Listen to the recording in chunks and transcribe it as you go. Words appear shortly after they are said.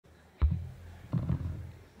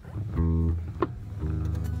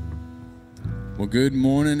Well, good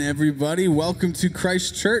morning, everybody. Welcome to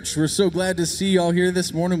Christ Church. We're so glad to see you all here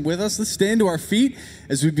this morning with us. Let's stand to our feet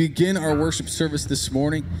as we begin our worship service this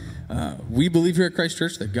morning. We believe here at Christ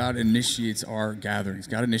Church that God initiates our gatherings.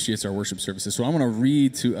 God initiates our worship services. So I want to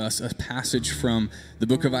read to us a passage from the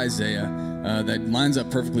book of Isaiah that lines up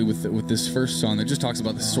perfectly with this first song that just talks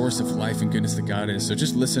about the source of life and goodness that God is. So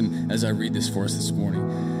just listen as I read this for us this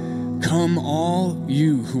morning. Come, all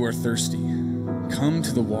you who are thirsty, come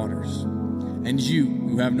to the waters. And you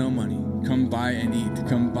who have no money, come buy and eat.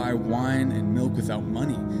 Come buy wine and milk without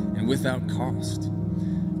money and without cost.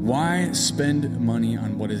 Why spend money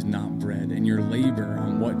on what is not bread and your labor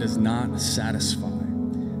on what does not satisfy?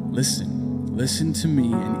 Listen to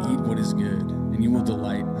me and eat what is good, and you will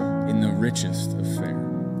delight in the richest of fare.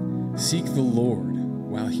 Seek the Lord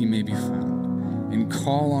while he may be found, and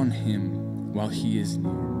call on him while he is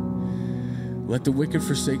near. Let the wicked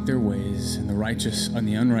forsake their ways, and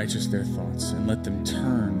the unrighteous their thoughts, and let them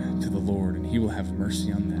turn to the Lord, and he will have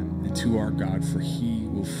mercy on them, and to our God, for he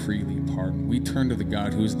will freely pardon. We turn to the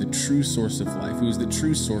God who is the true source of life, who is the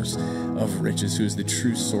true source of riches, who is the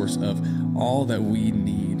true source of all that we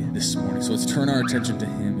need this morning. So let's turn our attention to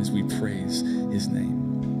him as we praise his name.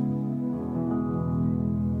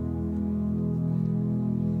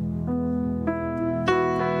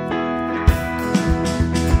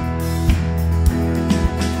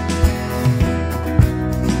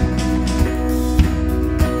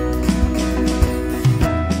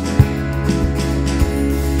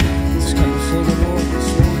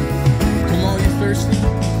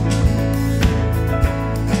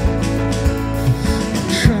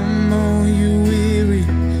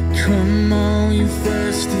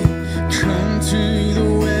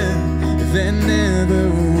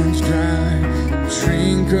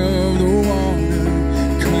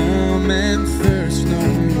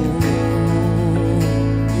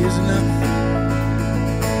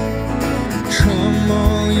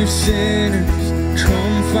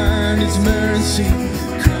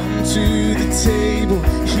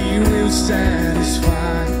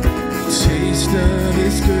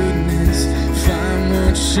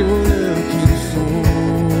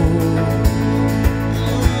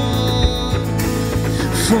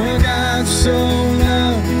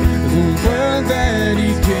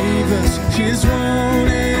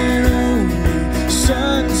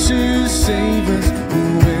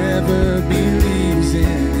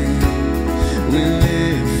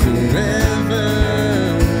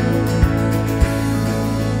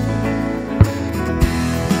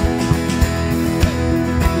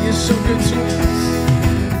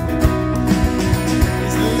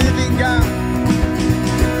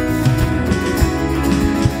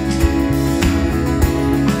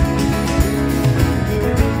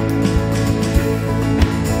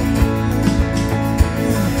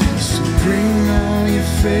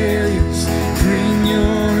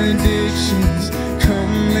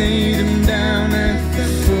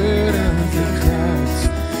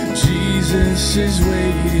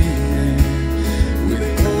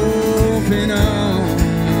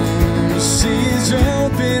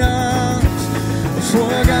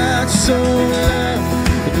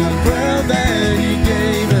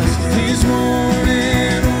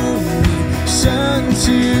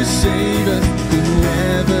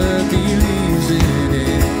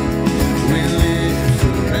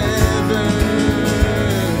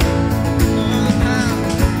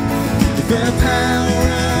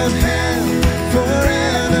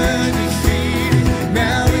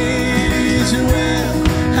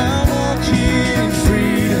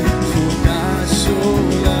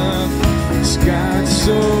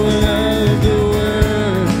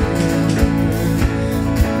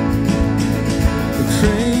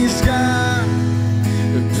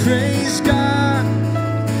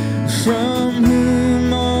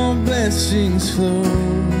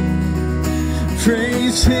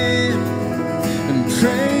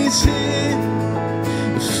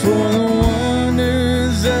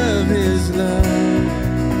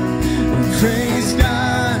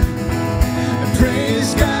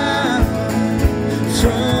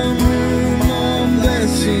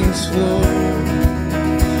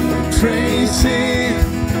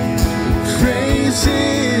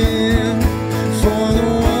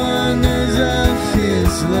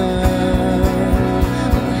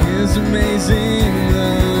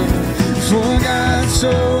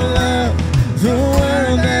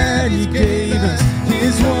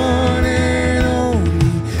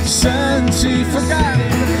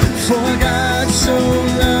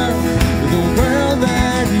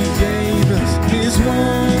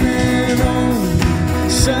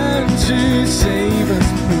 To save us,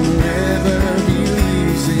 whoever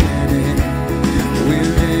believes in it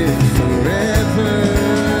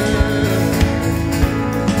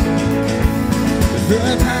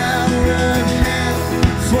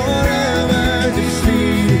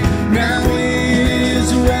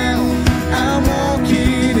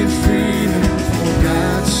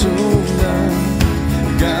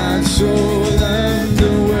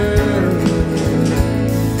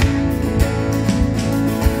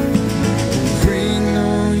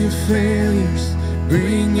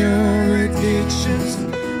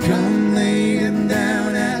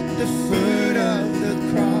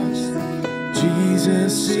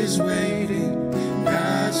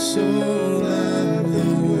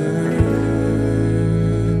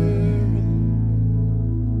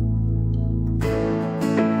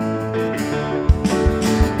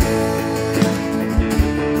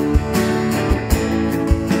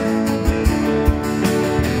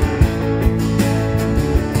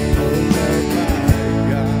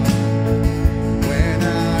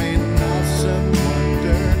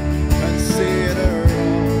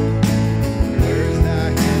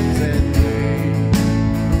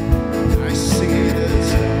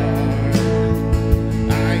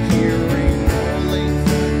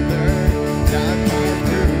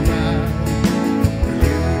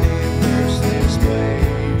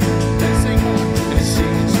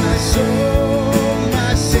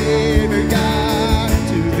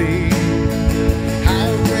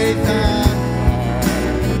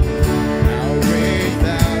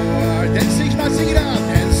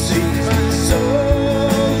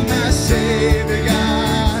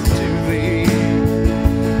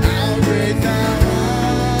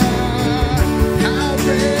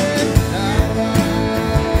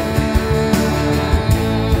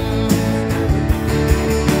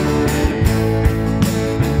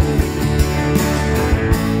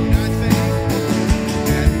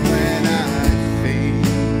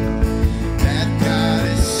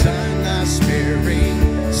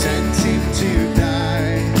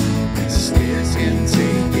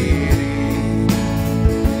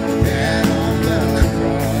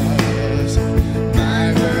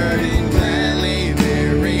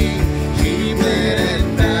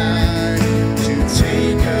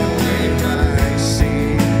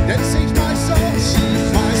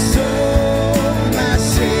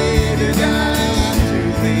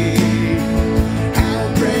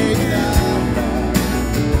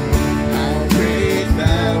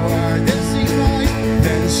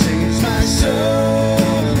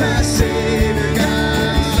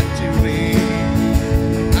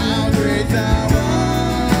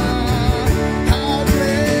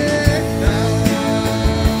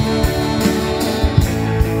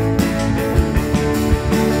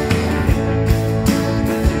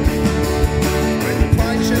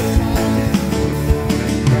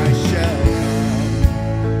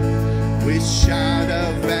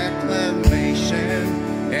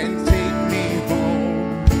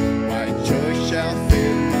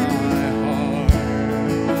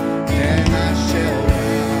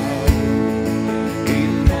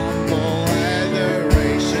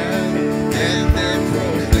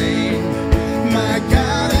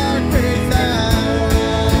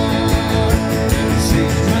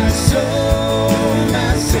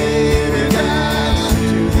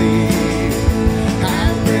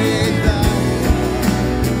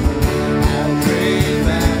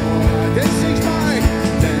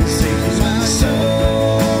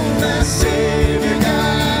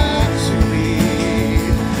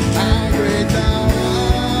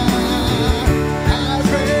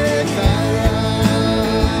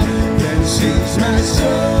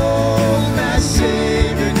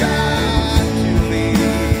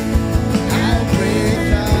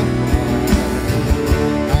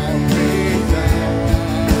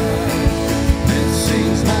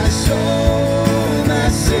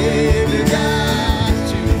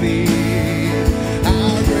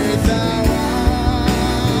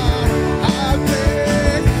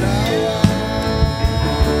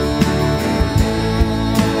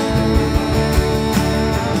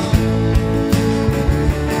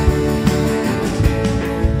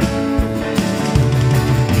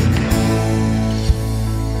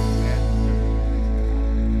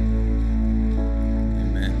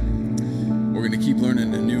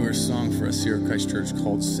series here at Christ Church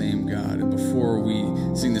called Same God. And before we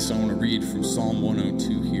sing this, I want to read from Psalm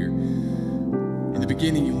 102 here. In the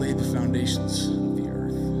beginning, you laid the foundations of the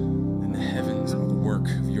earth, and the heavens are the work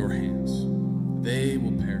of your hands. They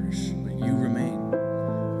will perish, but you remain.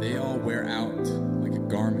 They all wear out like a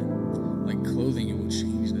garment, like clothing. You will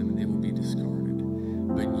change them, and they will be discarded.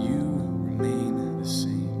 But you remain the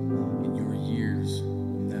same, and your years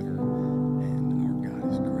will never end. Our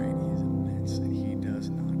God is great. He is immense, and He does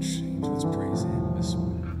not change. Let's praise Him this morning.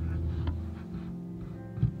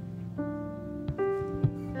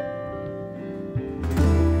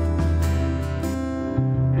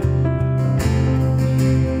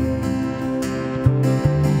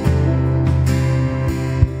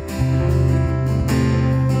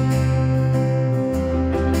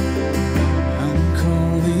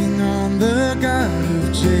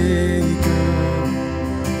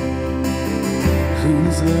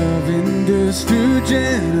 Love endures through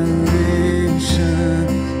generations.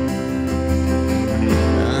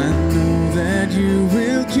 I know that you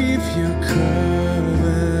will keep your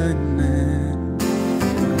covenant.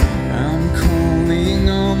 I'm calling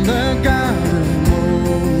on the God of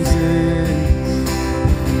Moses,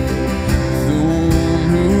 the one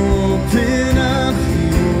who opened up the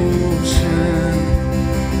ocean.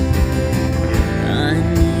 I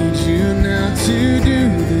need you now to do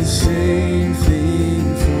the same thing.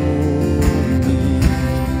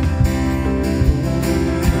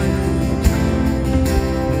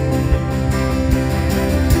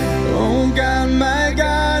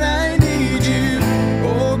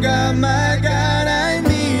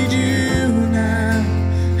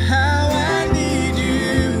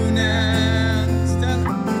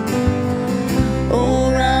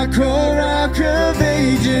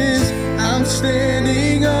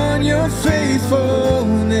 Standing on your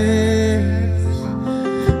faithfulness,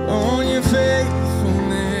 on your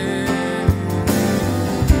faithfulness.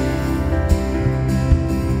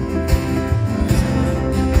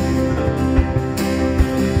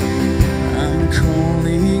 I'm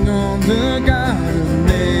calling on the God of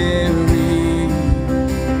Mary,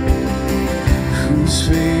 whose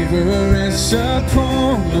favor rests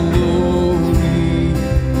upon the lowly.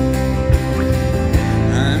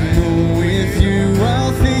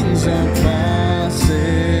 All things are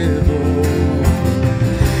possible.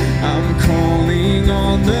 I'm calling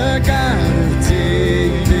on the God of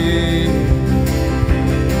David,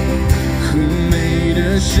 who made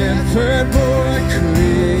a shepherd boy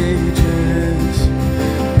courageous.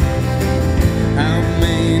 I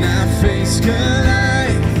may not face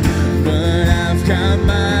Goliath, but I've got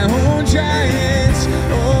my own giants.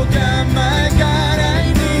 Oh God, my God,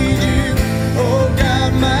 I need you. Oh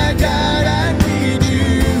God, my God, I need you.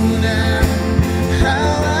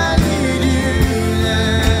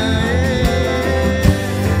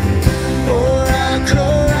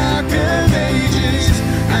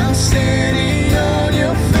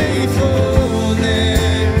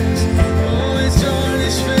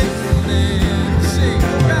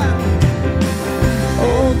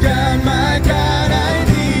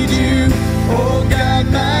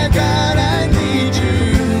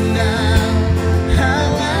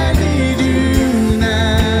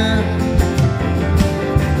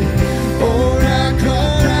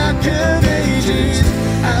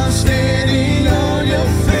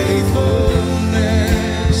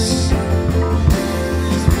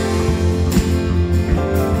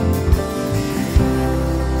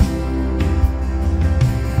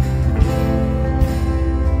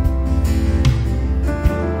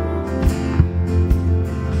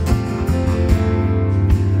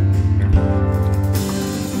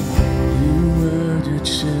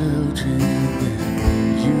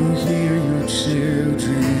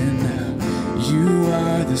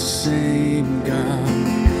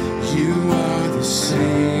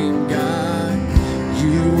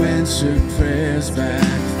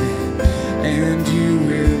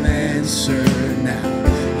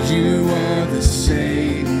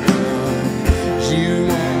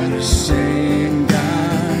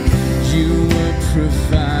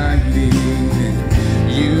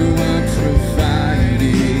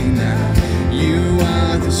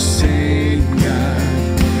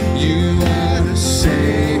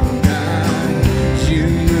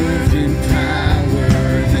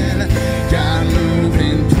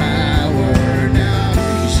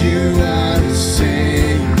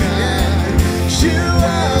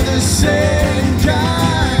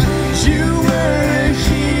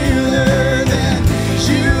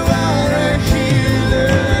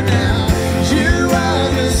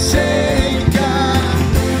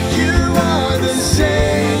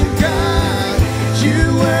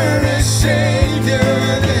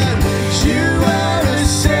 You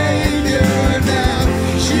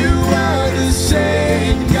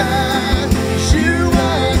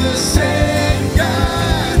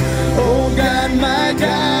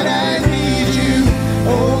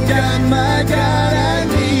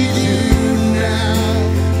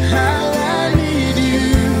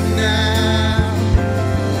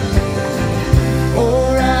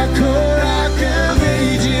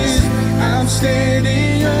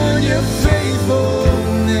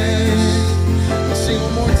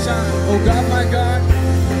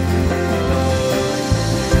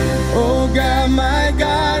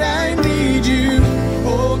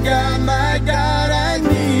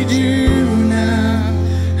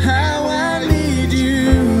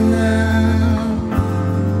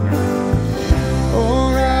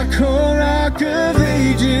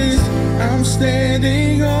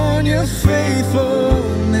sing on your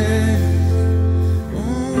faithfulness.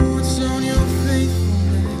 Oh, it's on your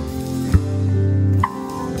faithfulness.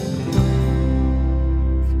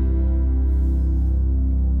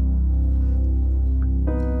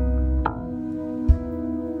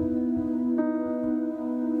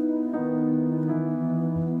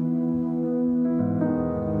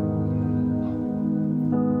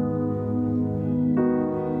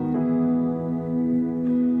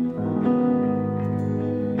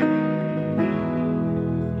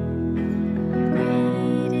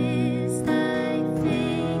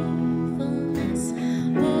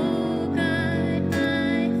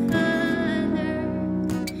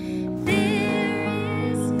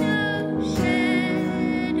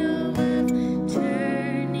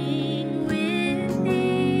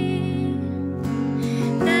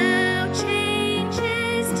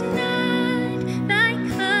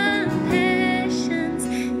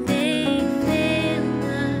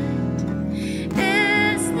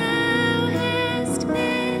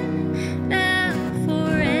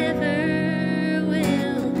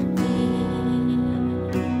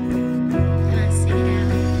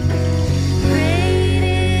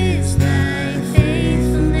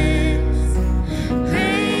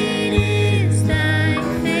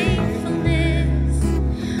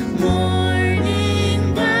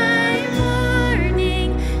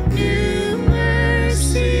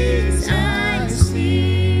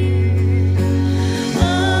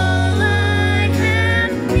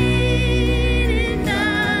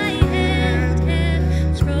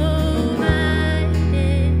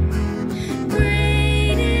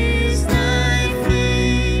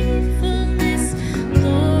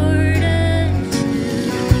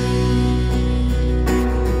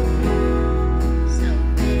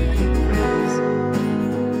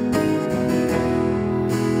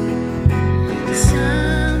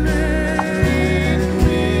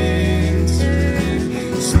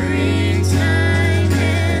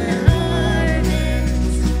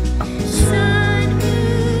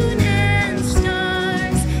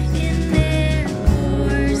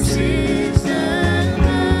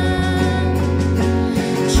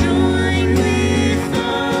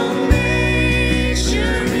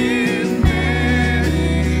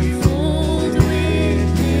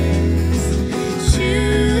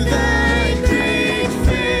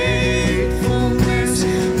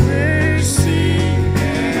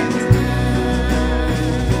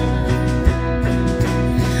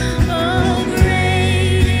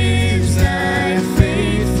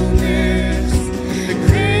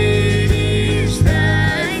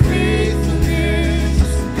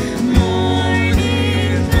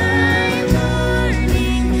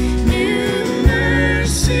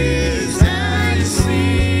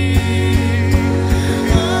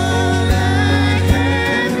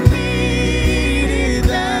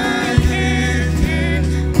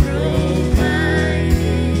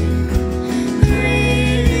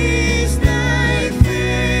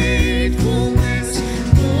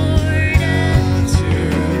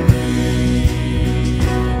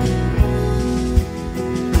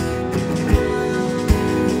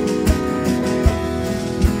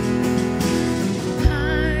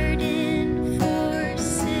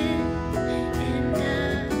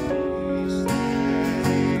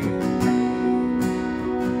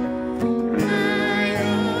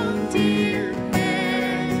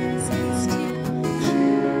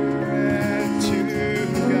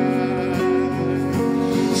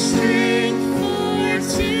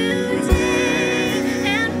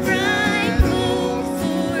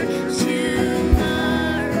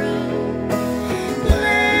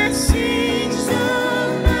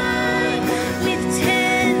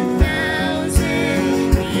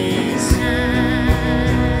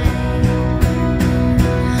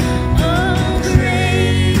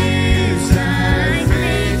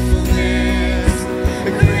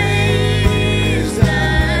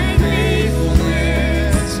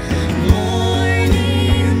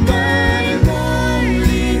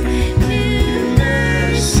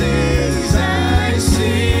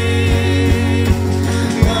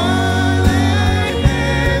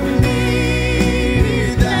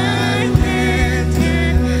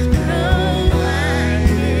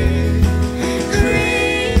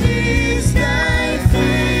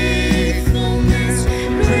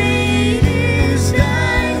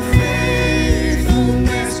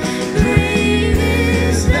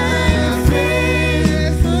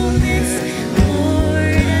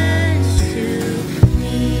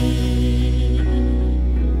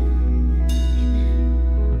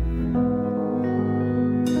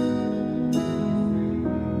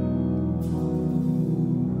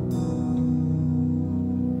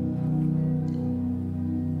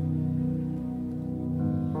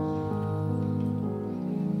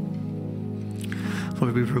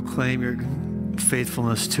 Lord, we proclaim your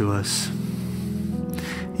faithfulness to us.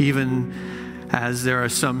 Even as there are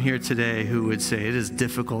some here today who would say it is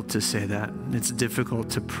difficult to say that. It's difficult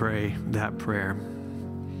to pray that prayer.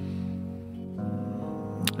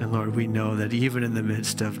 And Lord, we know that even in the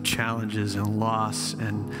midst of challenges and loss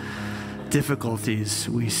and difficulties,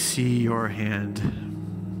 we see your hand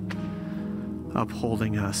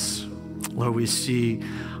upholding us. Lord, we see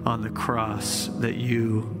on the cross that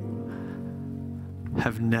you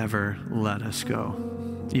have never let us go.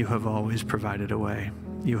 You have always provided a way.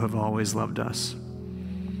 You have always loved us.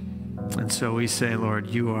 And so we say, Lord,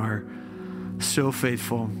 you are so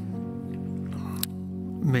faithful.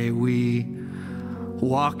 May we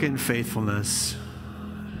walk in faithfulness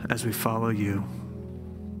as we follow you.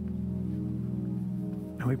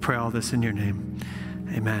 And we pray all this in your name.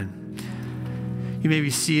 Amen. You may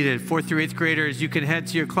be seated. 4th through 8th graders, you can head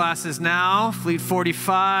to your classes now. Fleet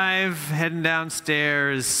 45, heading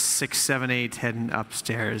downstairs. 6, 7, 8, heading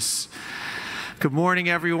upstairs. Good morning,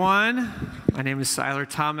 everyone. My name is Siler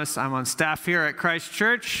Thomas. I'm on staff here at Christ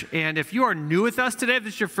Church. And if you are new with us today, if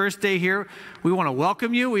this is your first day here, we want to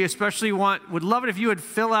welcome you. We especially would love it if you would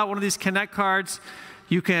fill out one of these Connect cards.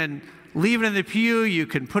 You can leave it in the pew. You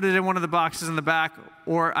can put it in one of the boxes in the back.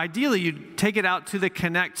 Or ideally, you take it out to the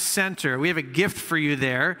Connect Center. We have a gift for you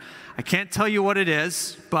there. I can't tell you what it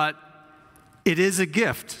is, but it is a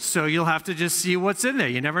gift, so you'll have to just see what's in there.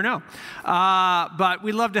 You never know. But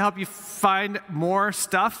we'd love to help you find more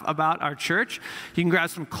stuff about our church. You can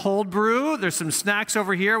grab some cold brew. There's some snacks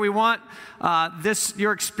over here. We want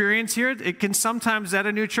your experience here. It can sometimes at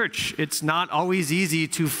a new church, it's not always easy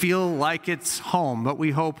to feel like it's home, but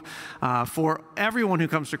we hope for everyone who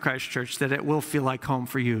comes to Christ Church that it will feel like home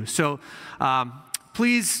for you. So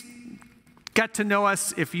please get to know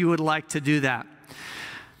us if you would like to do that.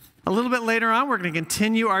 A little bit later on, we're going to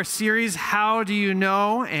continue our series, How Do You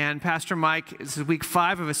Know? And Pastor Mike, this is week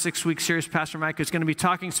 5 of a 6-week series. Pastor Mike is going to be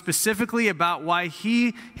talking specifically about why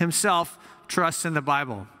he himself trusts in the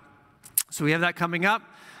Bible. So we have that coming up.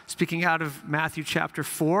 Speaking out of Matthew chapter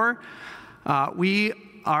 4, we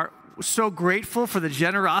are so grateful for the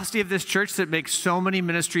generosity of this church that makes so many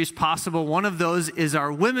ministries possible. One of those is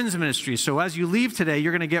our women's ministry. So as you leave today,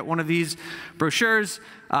 you're going to get one of these brochures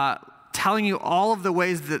telling you all of the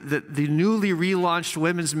ways that the newly relaunched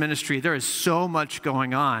women's ministry, there is so much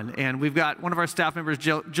going on. And we've got one of our staff members,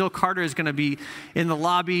 Jill Carter, is going to be in the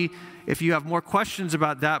lobby if you have more questions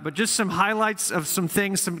about that. But just some highlights of some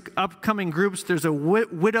things, some upcoming groups. There's a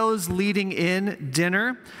Widows Leading In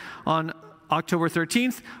dinner on October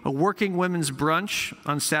 13th, a working women's brunch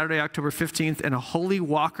on Saturday, October 15th, and a Holy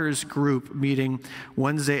Walkers group meeting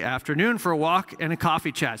Wednesday afternoon for a walk and a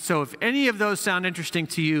coffee chat. So if any of those sound interesting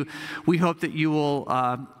to you, we hope that you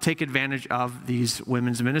will take advantage of these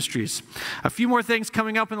women's ministries. A few more things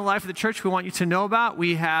coming up in the life of the church we want you to know about.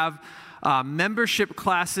 We have membership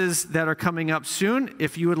classes that are coming up soon.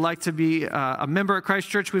 If you would like to be a member at Christ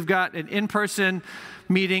Church, we've got an in-person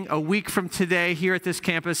meeting a week from today here at this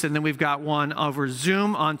campus, and then we've got one over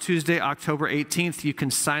Zoom on Tuesday, October 18th. You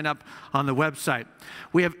can sign up on the website.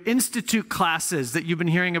 We have Institute classes that you've been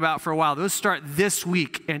hearing about for a while. Those start this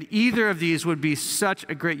week, and either of these would be such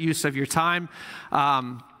a great use of your time.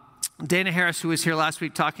 Dana Harris, who was here last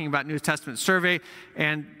week talking about New Testament survey,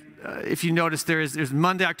 and if you notice, there's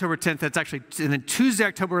Monday, October 10th, that's actually, and then Tuesday,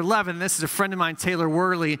 October 11th, this is a friend of mine, Taylor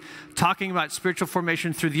Worley, talking about spiritual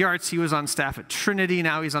formation through the arts. He was on staff at Trinity,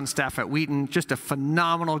 now he's on staff at Wheaton, just a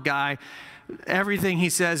phenomenal guy. Everything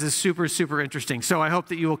he says is super, super interesting. So I hope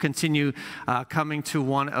that you will continue coming to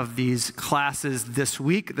one of these classes this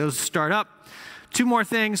week. Those start up. 2 more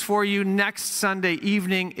things for you. Next Sunday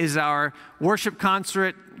evening is our worship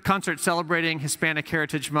concert celebrating Hispanic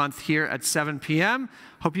Heritage Month here at 7 p.m.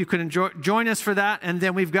 Hope you can join us for that. And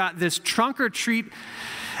then we've got this trunk or treat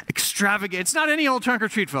extravaganza. It's not any old trunk or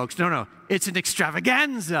treat, folks. No. It's an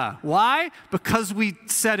extravaganza. Why? Because we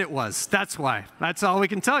said it was. That's why. That's all we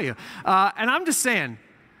can tell you. And I'm just saying,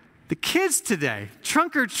 the kids today,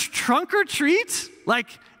 trunk or treat, like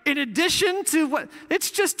in addition to what,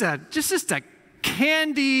 it's just a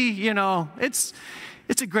candy, you know, it's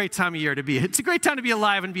a great time of year to be. It's a great time to be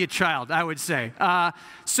alive and be a child, I would say.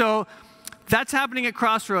 So that's happening at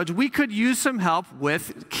Crossroads. We could use some help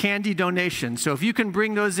with candy donations. So if you can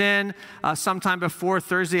bring those in sometime before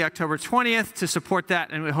Thursday, October 20th to support that.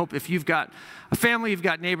 And we hope if you've got a family, you've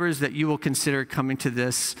got neighbors, that you will consider coming to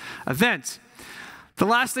this event. The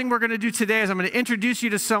last thing we're going to do today is I'm going to introduce you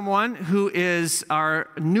to someone who is our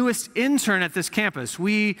newest intern at this campus.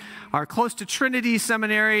 We are close to Trinity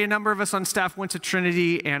Seminary. A number of us on staff went to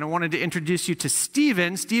Trinity, and I wanted to introduce you to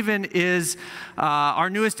Stephen. Stephen is our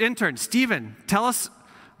newest intern. Stephen, tell us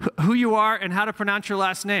who you are and how to pronounce your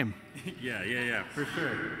last name. Yeah, for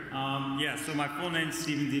sure. So my full name's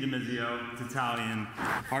Stephen DiDomizio. It's Italian,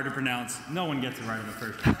 hard to pronounce. No one gets it right on the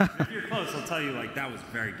first time. If you're close, I'll tell you, that was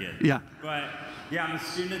very good. Yeah. But, I'm a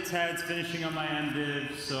student at TEDS, finishing on my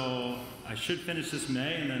MDiv, so I should finish this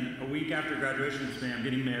May, and then a week after graduation this May, I'm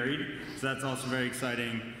getting married, so that's also very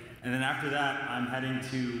exciting. And then after that, I'm heading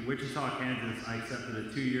to Wichita, Kansas. I accepted a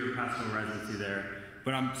 2-year pastoral residency there.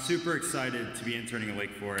 But I'm super excited to be interning at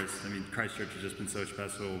Lake Forest. I mean, Christ Church has just been so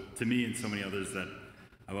special to me and so many others that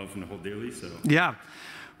I love and hold dearly. So yeah.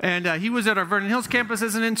 And he was at our Vernon Hills campus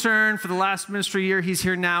as an intern for the last ministry year. He's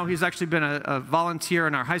here now. He's actually been a volunteer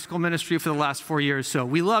in our high school ministry for the last 4 years. So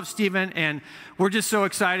we love Stephen, and we're just so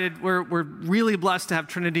excited. We're really blessed to have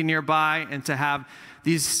Trinity nearby and to have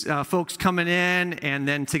these folks coming in and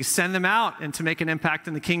then to send them out and to make an impact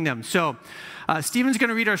in the kingdom. So Stephen's going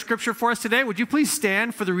to read our scripture for us today. Would you please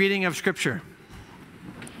stand for the reading of scripture?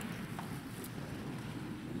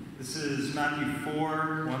 This is Matthew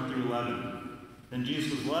 4, 1 through 11. Then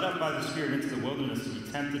Jesus was led up by the Spirit into the wilderness to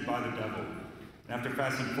be tempted by the devil. And after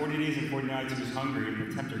fasting 40 days and 40 nights, he was hungry,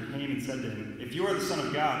 and the tempter came and said to him, "If you are the Son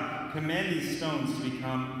of God, command these stones to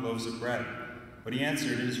become loaves of bread." But he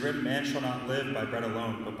answered, "It is written, man shall not live by bread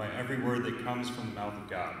alone, but by every word that comes from the mouth of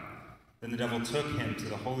God." Then the devil took him to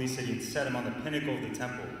the holy city and set him on the pinnacle of the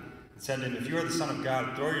temple, and said to him, "If you are the Son of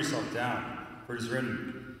God, throw yourself down, for it is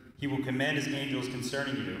written, he will command his angels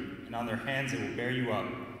concerning you, and on their hands they will bear you up,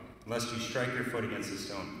 lest you strike your foot against a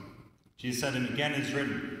stone." Jesus said to him, "Again it is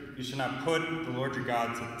written, you shall not put the Lord your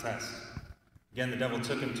God to the test." Again the devil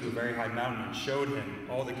took him to a very high mountain and showed him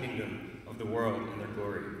all the kingdom of the world and their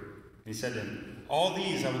glory. And he said to him, "All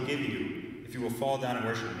these I will give you, if you will fall down and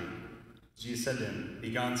worship me." Jesus said to him,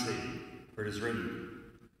 "Begone, Satan, for it is written,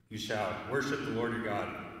 you shall worship the Lord your God,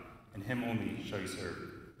 and him only shall you serve."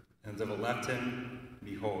 And the devil left him, and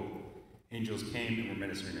behold, angels came and were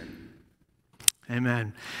ministering to him.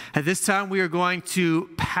 Amen. At this time, we are going to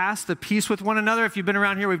pass the peace with one another. If you've been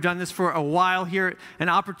around here, we've done this for a while here, an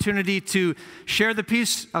opportunity to share the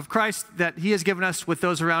peace of Christ that he has given us with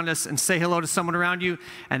those around us and say hello to someone around you.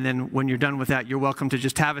 And then when you're done with that, you're welcome to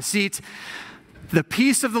just have a seat. The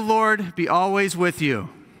peace of the Lord be always with you,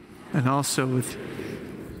 and also with you.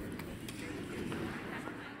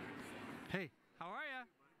 Hey, how are you?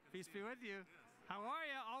 Peace be with you. How are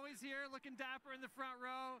you? Always here, looking dapper in the front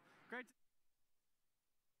row. Great.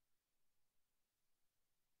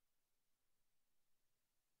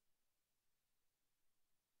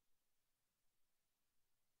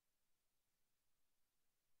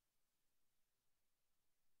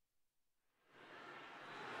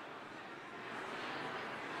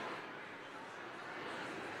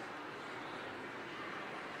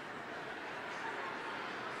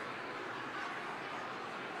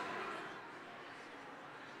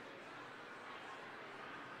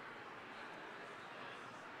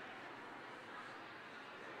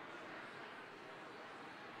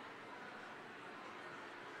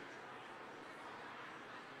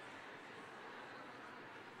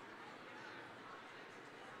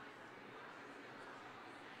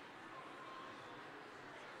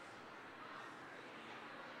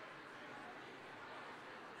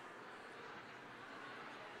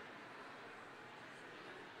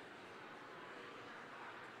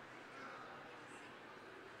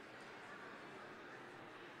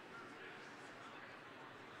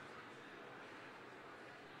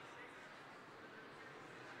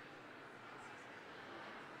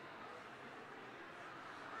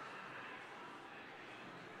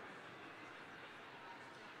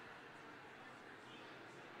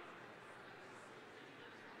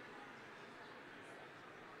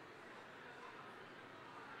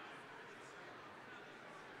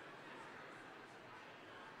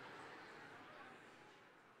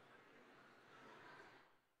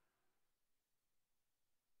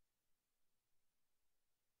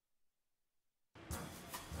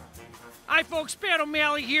 Hi folks, Pat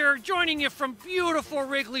O'Malley here, joining you from beautiful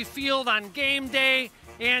Wrigley Field on game day.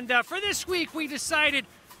 And for this week, we decided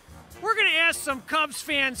we're going to ask some Cubs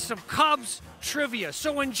fans some Cubs trivia.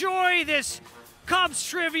 So enjoy this Cubs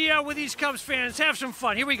trivia with these Cubs fans. Have some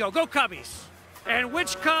fun. Here we go. Go Cubbies. And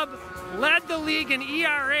which Cub led the league in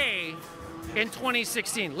ERA in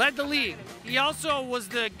 2016? Led the league. He also was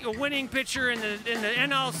the winning pitcher in the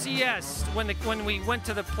NLCS when we went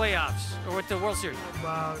to the playoffs or with the World Series.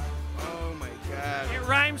 Oh my It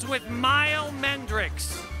rhymes with Mile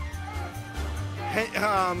Mendrix.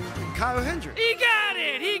 Kyle Hendricks. He got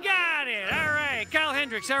it. All right, Kyle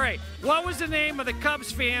Hendricks. All right. What was the name of the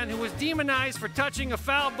Cubs fan who was demonized for touching a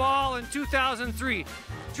foul ball in 2003?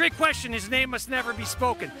 Trick question. His name must never be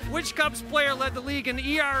spoken. Which Cubs player led the league in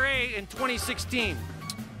ERA in 2016?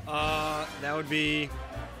 That would be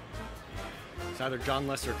it's either John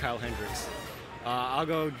Lester or Kyle Hendricks. I'll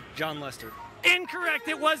go John Lester. Incorrect.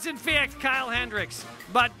 It was, in fact, Kyle Hendricks.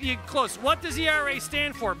 But you close. What does ERA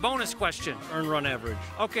stand for? Bonus question. Earned run average.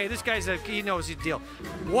 Okay, this guy's he knows his deal.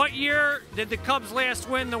 What year did the Cubs last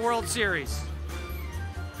win the World Series?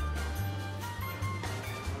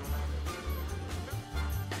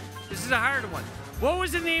 This is a hard one. What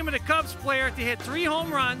was the name of the Cubs player to hit 3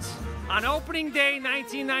 home runs on opening day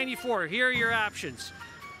 1994? Here are your options.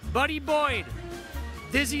 Buddy Boyd,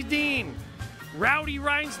 Dizzy Dean, Rowdy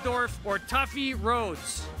Reinsdorf, or Tuffy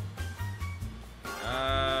Rhodes?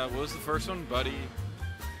 What was the first one?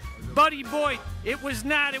 Buddy Boyd. It was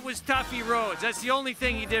not. It was Tuffy Rhodes. That's the only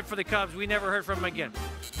thing he did for the Cubs. We never heard from him again.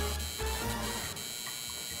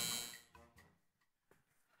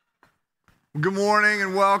 Good morning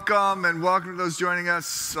and welcome to those joining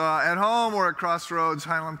us at home or at Crossroads,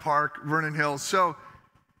 Highland Park, Vernon Hills. So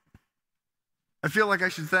I feel like I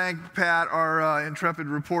should thank Pat, our intrepid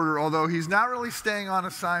reporter, although he's not really staying on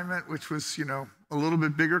assignment, which was, a little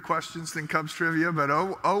bit bigger questions than Cubs trivia, but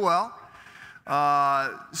oh well.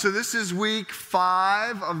 So this is week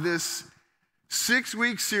 5 of this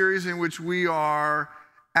 6-week series in which we are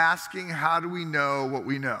asking, how do we know what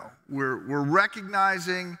we know? We're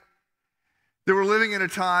recognizing that we're living in a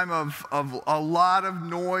time of a lot of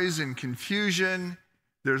noise and confusion.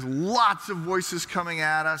 There's lots of voices coming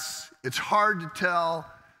at us. It's hard to tell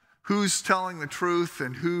who's telling the truth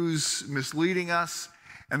and who's misleading us.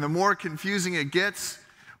 And the more confusing it gets,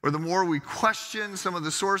 or the more we question some of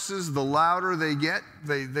the sources, the louder they get.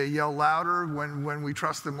 They yell louder when we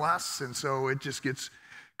trust them less. And so it just gets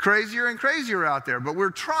crazier and crazier out there. But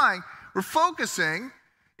we're focusing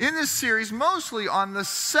in this series mostly on the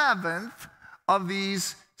 7th of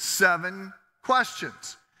these 7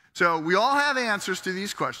 questions. So we all have answers to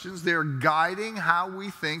these questions. They're guiding how we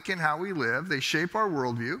think and how we live. They shape our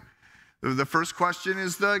worldview. The first question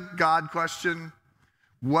is the God question.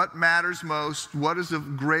 What matters most? What is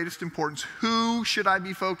of greatest importance? Who should I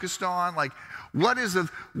be focused on? Like, what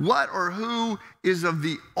or who is of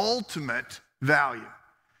the ultimate value?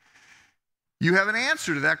 You have an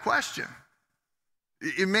answer to that question.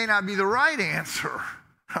 It may not be the right answer,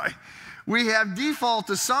 right? We have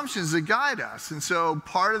default assumptions that guide us. And so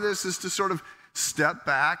part of this is to sort of step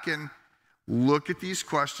back and look at these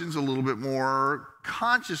questions a little bit more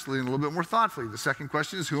consciously and a little bit more thoughtfully. The second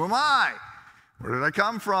question is, who am I? Where did I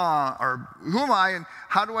come from? Or who am I and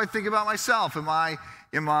how do I think about myself? Am I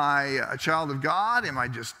a child of God? Am I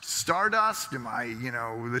just stardust? Am I,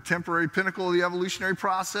 the temporary pinnacle of the evolutionary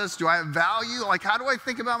process? Do I have value? Like, how do I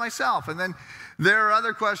think about myself? And then there are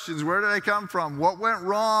other questions. Where did I come from? What went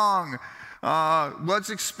wrong? What's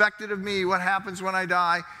expected of me? What happens when I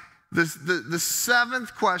die? The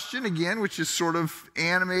 7th question, again, which is sort of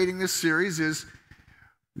animating this series, is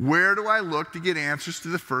where do I look to get answers to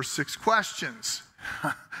the first 6 questions?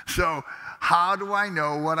 So how do I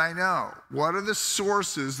know what I know? What are the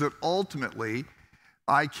sources that ultimately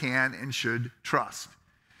I can and should trust?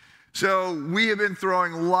 So we have been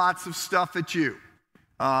throwing lots of stuff at you.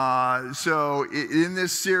 So in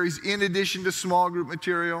this series, in addition to small group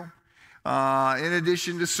material, in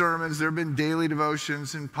addition to sermons, there have been daily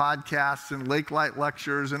devotions and podcasts and Lake Light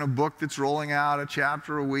lectures and a book that's rolling out a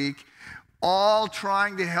chapter a week, all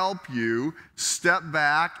trying to help you step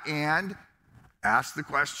back and ask the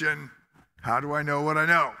question, how do I know what I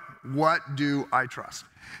know? What do I trust?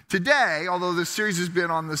 Today, although this series has been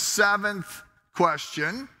on the 7th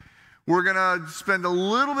question, we're going to spend a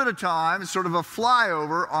little bit of time, sort of a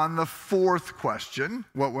flyover, on the 4th question,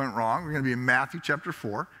 what went wrong. We're going to be in Matthew chapter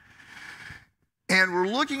 4. And we're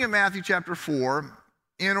looking at Matthew chapter 4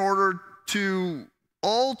 in order to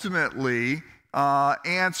ultimately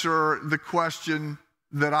answer the question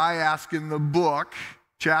that I ask in the book,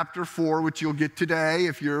 chapter 4, which you'll get today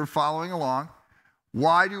if you're following along.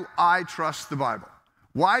 Why do I trust the Bible?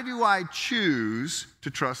 Why do I choose to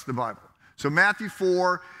trust the Bible? So Matthew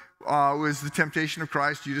 4 was the temptation of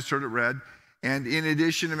Christ. You just heard it read. And in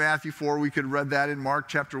addition to Matthew 4, we could read that in Mark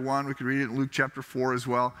chapter 1. We could read it in Luke chapter 4 as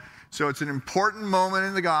well. So it's an important moment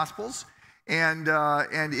in the Gospels. And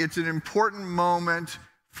it's an important moment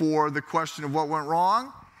for the question of what went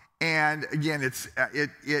wrong. And again,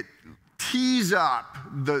 it tees up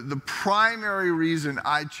the primary reason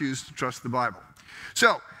I choose to trust the Bible.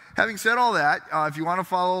 So having said all that, if you want to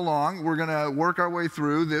follow along, we're going to work our way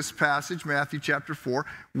through this passage, Matthew chapter 4.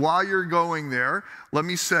 While you're going there, let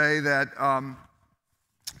me say that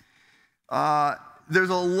there's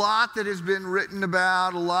a lot that has been written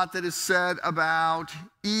about, a lot that is said about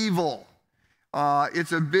evil.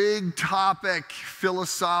 It's a big topic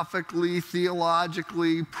philosophically,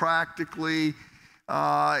 theologically, practically,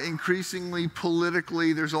 increasingly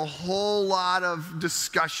politically. There's a whole lot of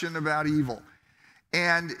discussion about evil.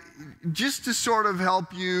 And just to sort of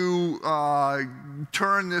help you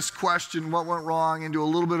turn this question, what went wrong, into a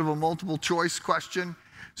little bit of a multiple choice question,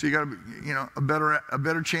 so you got a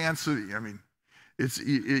better chance of,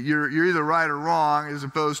 you're either right or wrong, as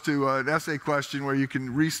opposed to an essay question where you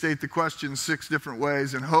can restate the question 6 different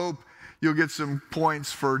ways and hope you'll get some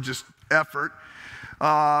points for just effort.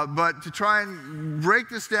 But to try and break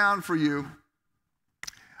this down for you,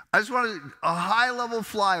 I just wanted a high-level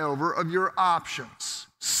flyover of your options,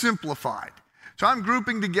 simplified. So I'm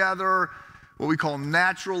grouping together what we call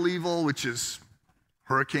natural evil, which is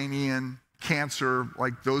Hurricane Ian, cancer,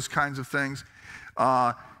 like those kinds of things.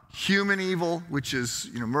 Human evil, which is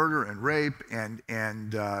murder and rape and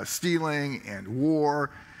stealing and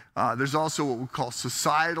war. There's also what we call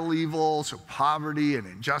societal evil, so poverty and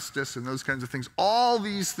injustice and those kinds of things. All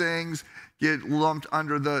these things get lumped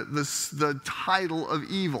under the title of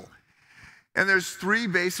evil. And there's 3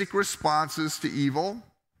 basic responses to evil.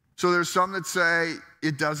 So there's some that say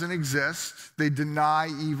it doesn't exist. They deny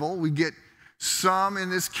evil. We get some in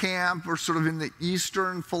this camp are sort of in the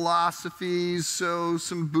Eastern philosophies, so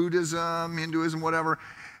some Buddhism, Hinduism, whatever,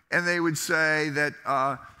 and they would say that,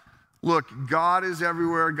 look, God is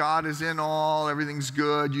everywhere, God is in all, everything's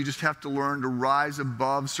good, you just have to learn to rise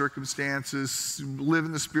above circumstances, live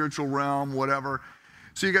in the spiritual realm, whatever.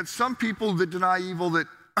 So you got some people that deny evil that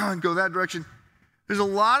go that direction. There's a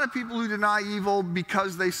lot of people who deny evil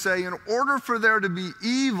because they say in order for there to be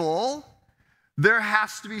evil, there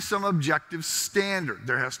has to be some objective standard.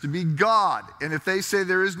 There has to be God. And if they say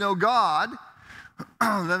there is no God,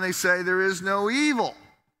 then they say there is no evil.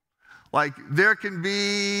 Like there can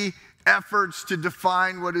be efforts to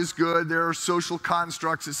define what is good. There are social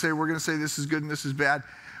constructs that say we're going to say this is good and this is bad.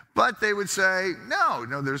 But they would say, no,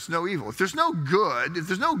 there's no evil. If there's no good, if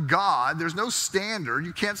there's no God, there's no standard,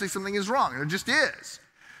 you can't say something is wrong. It just is.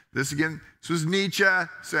 This was Nietzsche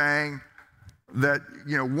saying that,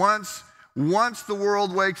 once the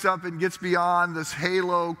world wakes up and gets beyond this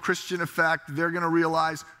halo Christian effect, they're going to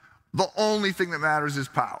realize the only thing that matters is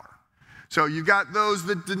power. So you've got those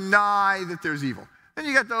that deny that there's evil. Then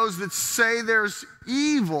you got those that say there's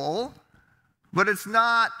evil, but it's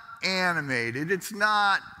not animated. It's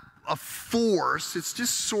not a force. It's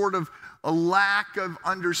just sort of a lack of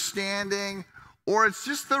understanding, or it's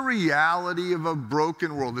just the reality of a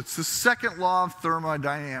broken world. It's the second law of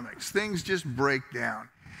thermodynamics. Things just break down.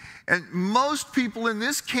 And most people in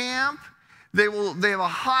this camp, they have a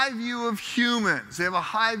high view of humans. They have a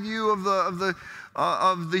high view of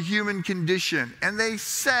the human condition. And they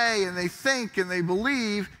say and they think and they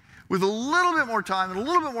believe with a little bit more time and a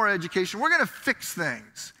little bit more education, we're going to fix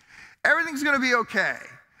things. Everything's going to be okay.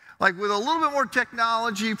 Like with a little bit more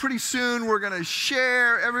technology, pretty soon we're going to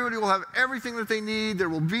share. Everybody will have everything that they need. There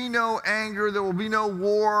will be no anger. There will be no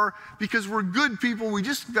war because we're good people. We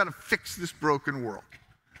just got to fix this broken world.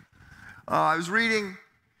 I was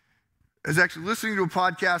actually listening to a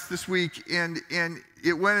podcast this week, and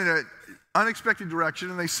it went in an unexpected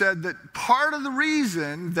direction, and they said that part of the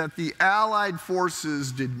reason that the Allied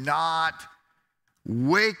forces did not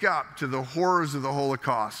wake up to the horrors of the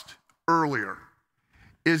Holocaust earlier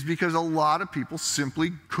is because a lot of people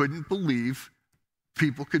simply couldn't believe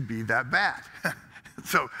people could be that bad.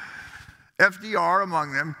 So FDR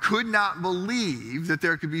among them could not believe that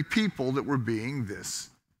there could be people that were being this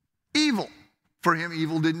evil. For him,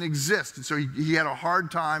 evil didn't exist. And so he had a hard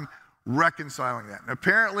time reconciling that. And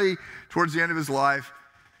apparently, towards the end of his life,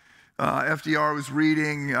 FDR was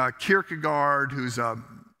reading Kierkegaard, who's a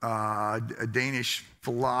Danish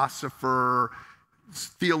philosopher,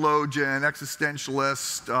 theologian,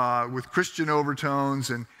 existentialist with Christian overtones.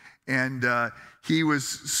 And he was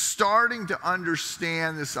starting to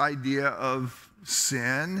understand this idea of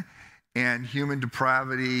sin and human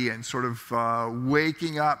depravity and sort of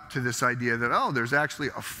waking up to this idea that, there's actually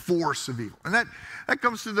a force of evil. And that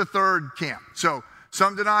comes to the third camp. So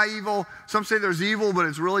some deny evil, some say there's evil, but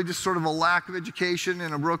it's really just sort of a lack of education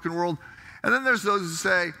in a broken world. And then there's those who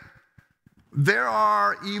say there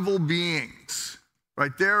are evil beings,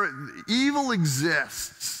 right? Evil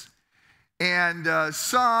exists. And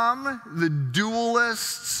some, the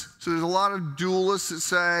dualists, So there's a lot of dualists that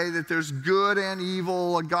say that there's good and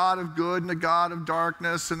evil, a God of good and a God of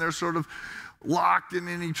darkness, and they're sort of locked in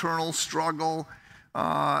an eternal struggle.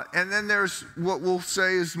 And then there's what we'll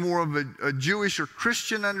say is more of a Jewish or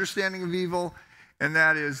Christian understanding of evil, and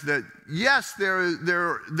that is that, yes,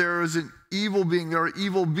 there is an evil being, there are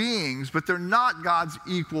evil beings, but they're not God's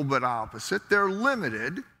equal but opposite. They're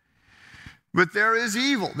limited, but there is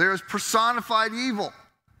evil. There is personified evil.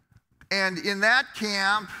 And in that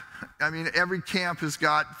camp, I mean, every camp has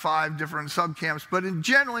got 5 different subcamps, but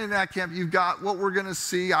generally in that camp, you've got what we're going to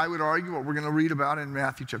see, I would argue, what we're going to read about in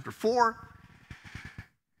Matthew chapter 4.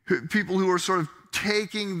 People who are sort of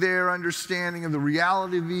taking their understanding of the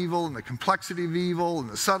reality of evil and the complexity of evil and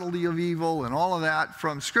the subtlety of evil and all of that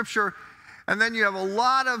from Scripture. And then you have a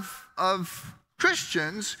lot of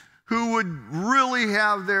Christians who would really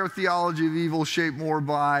have their theology of evil shaped more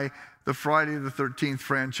by the Friday the 13th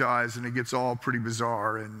franchise, and it gets all pretty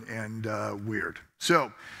bizarre and weird.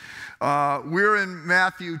 So we're in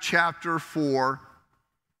Matthew chapter 4.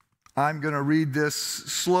 I'm going to read this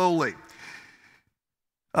slowly.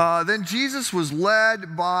 Then Jesus was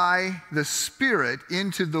led by the Spirit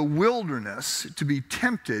into the wilderness to be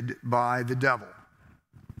tempted by the devil.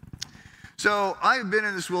 So I've been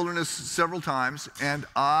in this wilderness several times, and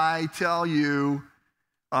I tell you,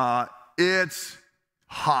 it's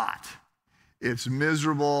hot. It's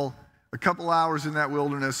miserable. A couple hours in that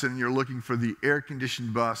wilderness, and you're looking for the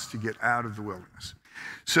air-conditioned bus to get out of the wilderness.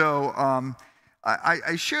 So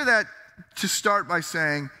I share that to start by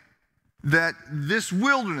saying that this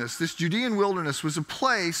wilderness, this Judean wilderness, was a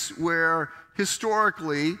place where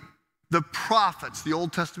historically the prophets, the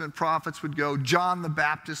Old Testament prophets would go. John the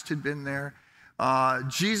Baptist had been there.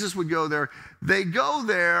 Jesus would go there. They go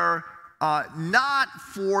there not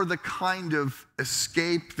for the kind of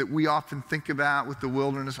escape that we often think about with the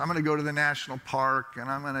wilderness. I'm going to go to the national park, and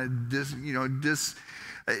I'm going to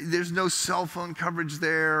there's no cell phone coverage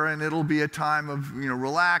there, and it'll be a time of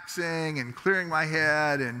relaxing and clearing my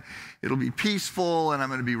head, and it'll be peaceful, and I'm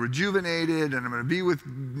going to be rejuvenated, and I'm going to be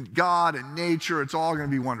with God and nature. It's all going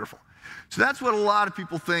to be wonderful. So that's what a lot of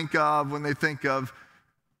people think of when they think of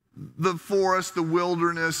the forest, the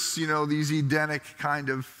wilderness, these Edenic kind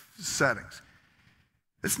of settings.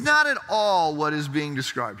 It's not at all what is being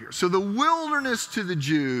described here. So the wilderness to the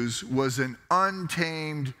Jews was an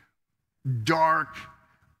untamed, dark,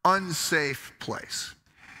 unsafe place.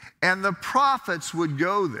 And the prophets would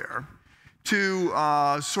go there to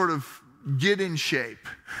sort of get in shape.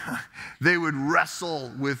 They would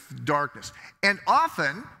wrestle with darkness. And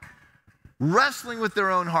often, wrestling with their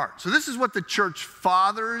own heart. So this is what the church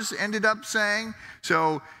fathers ended up saying.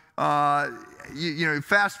 So,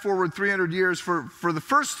 fast forward 300 years, for the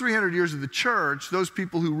first 300 years of the church, those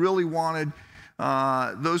people who really wanted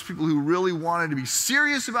to be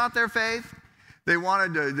serious about their faith, they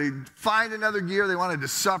find another gear, they wanted to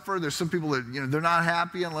suffer. There's some people that, they're not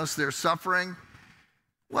happy unless they're suffering.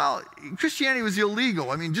 Well, Christianity was illegal.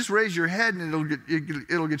 I mean, just raise your head and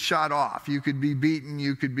it'll get shot off. You could be beaten,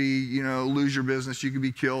 you could be, lose your business, you could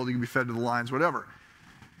be killed, you could be fed to the lions, whatever.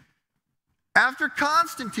 After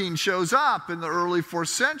Constantine shows up in the early 4th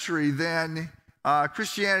century, then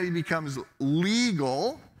Christianity becomes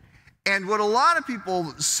legal. And what a lot of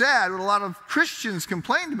people said, what a lot of Christians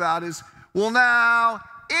complained about is, well, now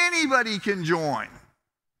anybody can join.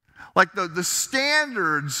 Like the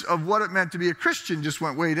standards of what it meant to be a Christian just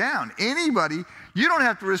went way down. Anybody, you don't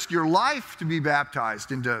have to risk your life to be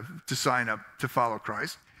baptized and to sign up to follow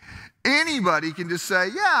Christ. Anybody can just say,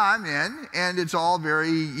 yeah, I'm in, and it's all very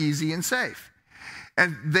easy and safe.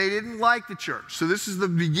 And they didn't like the church. So this is the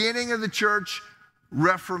beginning of the church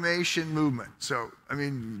Reformation movement. So, I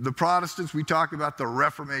mean, the Protestants, we talk about the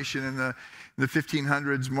Reformation in the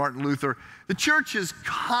 1500s, Martin Luther. The church is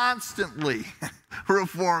constantly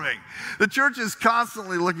reforming. The church is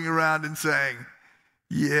constantly looking around and saying,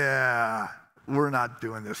 yeah, we're not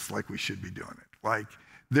doing this like we should be doing it. Like,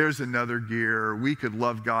 there's another gear. We could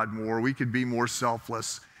love God more. We could be more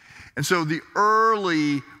selfless. And so the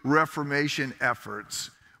early Reformation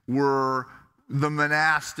efforts were the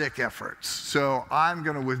monastic efforts. So I'm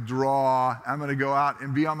going to withdraw. I'm going to go out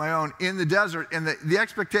and be on my own in the desert. And the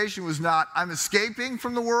expectation was not, I'm escaping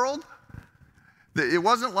from the world. It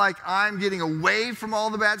wasn't like I'm getting away from all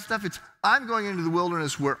the bad stuff. It's I'm going into the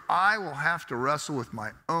wilderness where I will have to wrestle with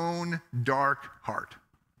my own dark heart.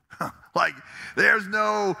 Like, there's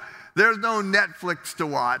no Netflix to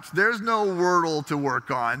watch. There's no Wordle to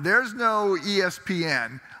work on. There's no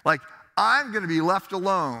ESPN. Like, I'm going to be left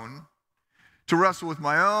alone to wrestle with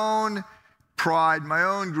my own pride, my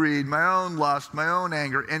own greed, my own lust, my own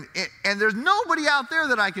anger. And there's nobody out there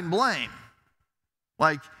that I can blame.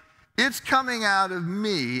 Like, It's coming out of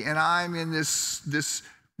me, and I'm in this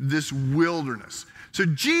wilderness. So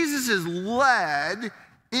Jesus is led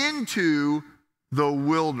into the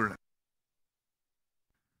wilderness.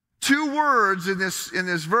 Two words in this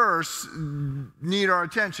verse need our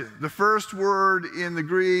attention. The first word in the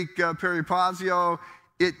Greek, peripazio,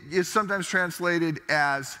 it is sometimes translated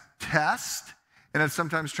as test, and it's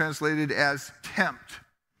sometimes translated as tempt.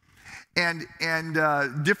 And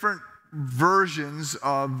different versions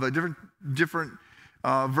of different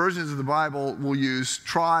versions of the Bible will use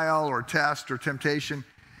trial or test or temptation,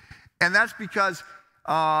 and that's because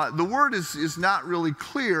the word is not really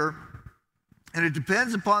clear. And it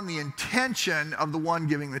depends upon the intention of the one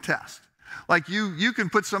giving the test. Like you can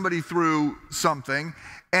put somebody through something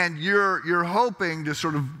and you're hoping to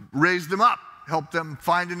sort of raise them up, help them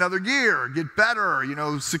find another gear, get better,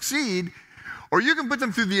 succeed. Or you can put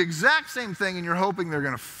them through the exact same thing and you're hoping they're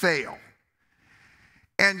going to fail.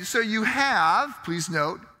 And so you have, please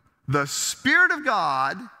note, the Spirit of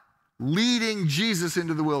God leading Jesus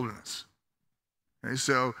into the wilderness. Okay,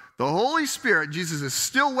 so the Holy Spirit, Jesus is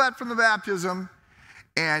still wet from the baptism,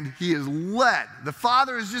 and he is led. The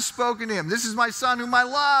Father has just spoken to him. This is my Son whom I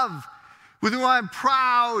love, with whom I am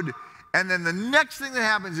proud. And then the next thing that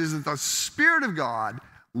happens is that the Spirit of God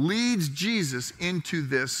leads Jesus into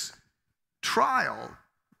this trial,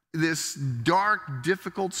 this dark,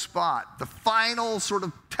 difficult spot, the final sort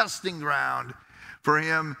of testing ground for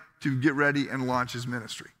him to get ready and launch his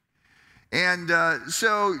ministry. And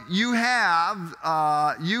so you have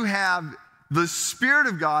the Spirit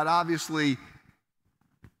of God obviously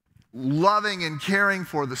loving and caring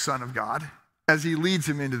for the Son of God as he leads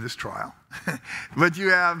him into this trial. But you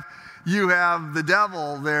have the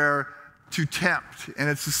devil there to tempt. And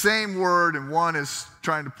it's the same word, and one is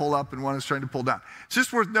trying to pull up and one is trying to pull down. It's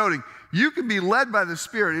just worth noting, you can be led by the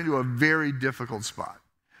Spirit into a very difficult spot.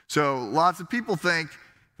 So lots of people think,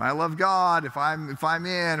 I love God, if I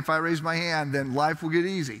raise my hand, then life will get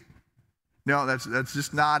easy. No, that's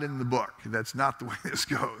just not in the book. That's not the way this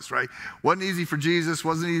goes, right? Wasn't easy for Jesus,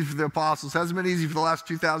 wasn't easy for the apostles, hasn't been easy for the last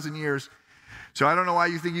 2,000 years. So I don't know why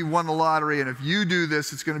you think you won the lottery, and if you do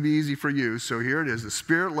this, it's going to be easy for you. So here it is. The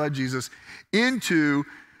Spirit led Jesus into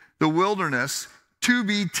the wilderness to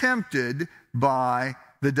be tempted by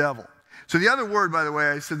the devil. So the other word, by the way,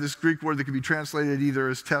 I said this Greek word that can be translated either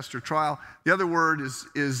as test or trial. The other word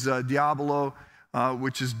is diabolo,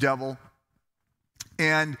 which is devil.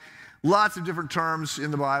 And lots of different terms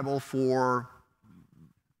in the Bible for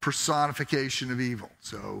personification of evil.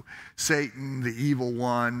 So Satan, the evil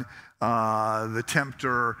one, the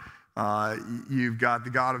tempter, you've got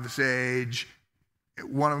the god of this age.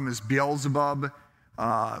 One of them is Beelzebub,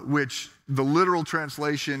 which the literal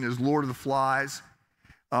translation is Lord of the Flies.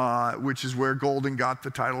 Which is where Golden got the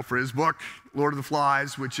title for his book, Lord of the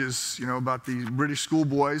Flies, which is, about the British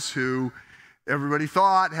schoolboys who everybody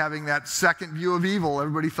thought, having that second view of evil,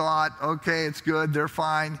 everybody thought, okay, it's good, they're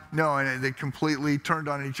fine. No, and they completely turned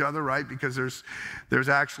on each other, right? Because there's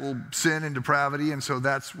actual sin and depravity, and so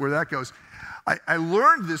that's where that goes. I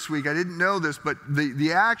learned this week, I didn't know this, but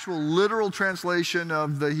the actual literal translation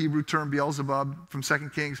of the Hebrew term Beelzebub from 2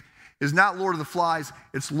 Kings is not Lord of the Flies,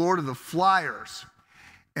 it's Lord of the Flyers.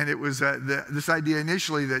 And it was this idea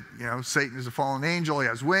initially that, Satan is a fallen angel, he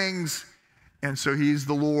has wings, and so he's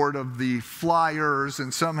the Lord of the flyers,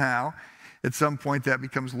 and somehow, at some point, that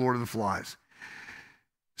becomes Lord of the Flies.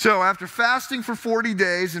 So after fasting for 40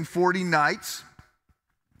 days and 40 nights,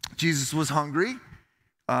 Jesus was hungry,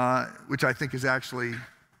 which I think is actually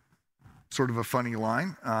sort of a funny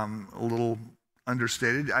line, a little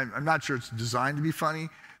understated. I'm not sure it's designed to be funny.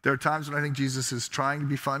 There are times when I think Jesus is trying to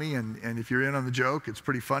be funny, and if you're in on the joke, it's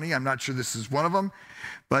pretty funny. I'm not sure this is one of them.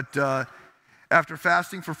 But after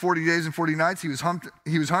fasting for 40 days and 40 nights, he was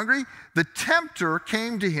hungry. The tempter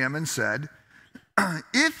came to him and said,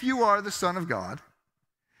 if you are the Son of God,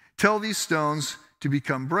 tell these stones to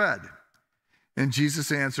become bread. And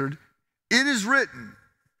Jesus answered, it is written,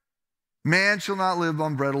 man shall not live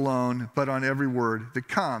on bread alone, but on every word that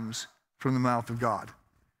comes from the mouth of God.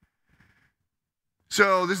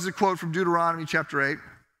 So this is a quote from Deuteronomy chapter 8.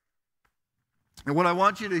 And what I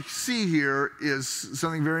want you to see here is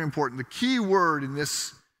something very important. The key word in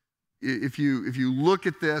this, if you look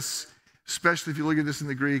at this, especially if you look at this in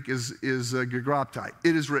the Greek, is gegraptai.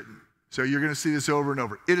 It is written. So you're going to see this over and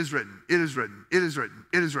over. It is written. It is written. It is written.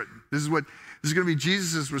 It is written. This is going to be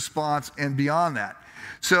Jesus' response and beyond that.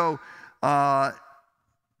 So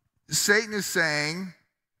Satan is saying,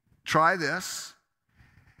 try this.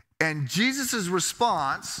 And Jesus'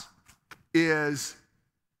 response is,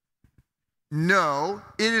 no,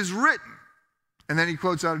 it is written. And then he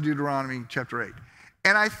quotes out of Deuteronomy chapter 8.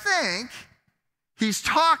 And I think he's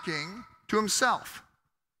talking to himself.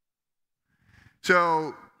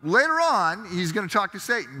 So later on, he's going to talk to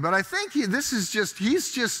Satan. But I think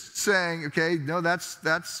he's just saying, okay, no, that's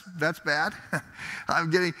bad. I'm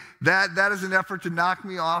getting, that is an effort to knock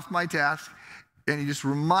me off my task. And he just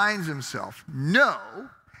reminds himself, no.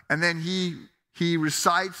 And then he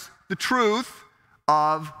recites the truth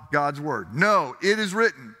of God's word. No, it is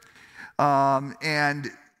written. And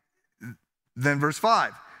then verse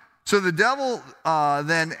 5. So the devil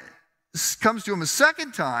then comes to him a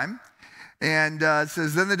second time, and it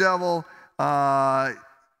says, then the devil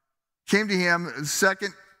came to him a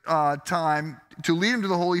second time to lead him to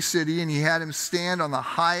the holy city, and he had him stand on the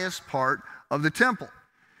highest part of the temple.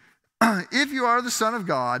 If you are the Son of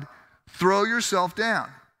God, throw yourself down,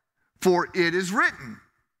 for it is written.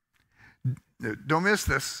 Don't miss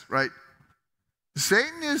this, right?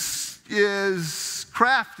 Satan is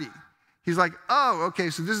crafty. He's like, oh,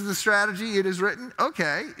 okay, so this is the strategy. It is written.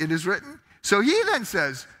 Okay, it is written. So he then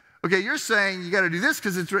says, okay, you're saying you got to do this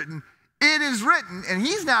because it's written. It is written. And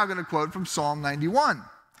he's now going to quote from Psalm 91.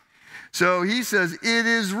 So he says, it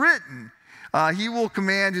is written. He will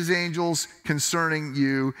command his angels concerning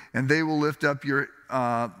you, and they will lift you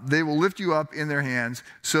up in their hands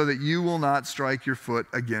so that you will not strike your foot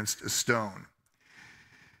against a stone.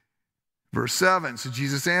 Verse 7, so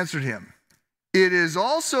Jesus answered him, it is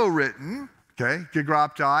also written, okay,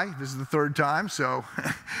 gegraptai, this is the third time, so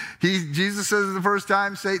Jesus says it the first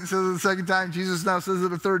time, Satan says it the second time, Jesus now says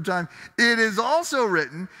it a third time. It is also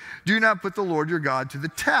written, do not put the Lord your God to the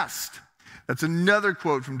test. That's another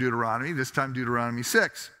quote from Deuteronomy, this time Deuteronomy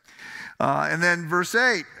 6. And then verse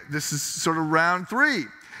 8, this is sort of round 3.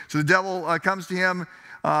 So the devil comes to him,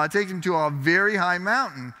 takes him to a very high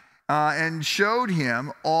mountain, and showed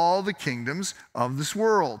him all the kingdoms of this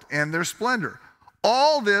world and their splendor.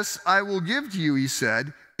 All this I will give to you, he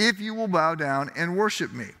said, if you will bow down and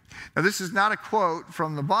worship me. Now, this is not a quote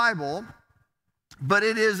from the Bible, but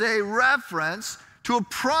it is a reference to a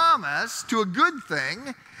promise, to a good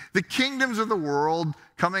thing, the kingdoms of the world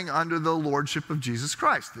coming under the lordship of Jesus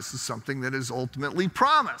Christ. This is something that is ultimately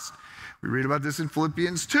promised. We read about this in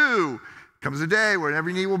Philippians 2. Comes a day where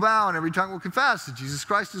every knee will bow and every tongue will confess that Jesus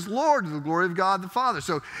Christ is Lord to the glory of God the Father.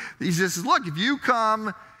 So he says, look, if you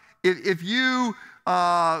come, if you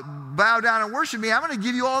bow down and worship me, I'm going to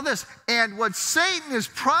give you all this. And what Satan is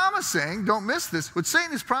promising, don't miss this, what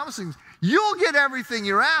Satan is promising, you'll get everything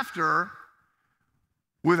you're after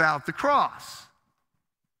without the cross.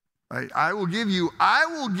 Right? I will give you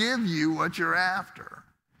what you're after.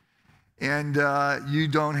 And you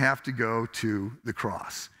don't have to go to the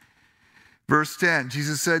cross. Verse 10,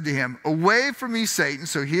 Jesus said to him, away from me, Satan.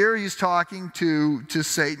 So here he's talking to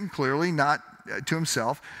Satan, clearly, not to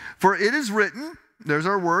himself. For it is written, there's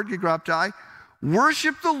our word, gegraptai,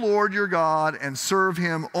 worship the Lord your God and serve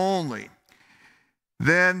him only.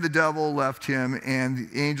 Then the devil left him, and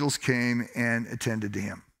the angels came and attended to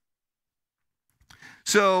him.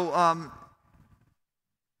 So,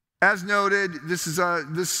 as noted,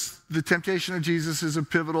 the temptation of Jesus is a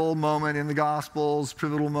pivotal moment in the Gospels,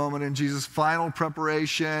 pivotal moment in Jesus' final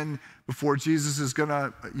preparation before Jesus is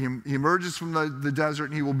he emerges from the desert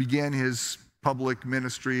and he will begin his public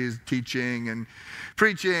ministry, his teaching and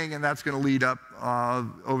preaching, and that's going to lead up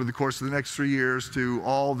over the course of the next 3 years to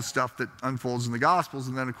all the stuff that unfolds in the Gospels,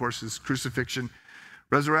 and then, of course, his crucifixion,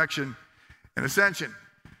 resurrection, and ascension.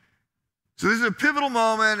 So this is a pivotal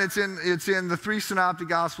moment. It's in the 3 synoptic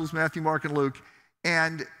Gospels, Matthew, Mark, and Luke,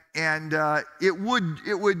 and it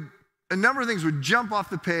would a number of things would jump off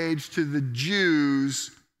the page to the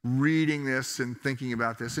Jews reading this and thinking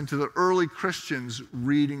about this, and to the early Christians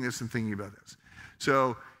reading this and thinking about this.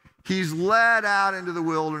 So he's led out into the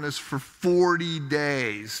wilderness for 40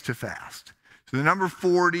 days to fast. So the number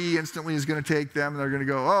 40 instantly is going to take them, and they're going to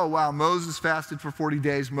go, oh, wow, Moses fasted for 40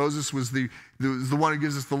 days. Moses was the one who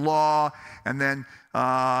gives us the law. And then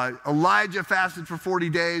Elijah fasted for 40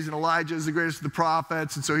 days, and Elijah is the greatest of the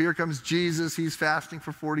prophets. And so here comes Jesus. He's fasting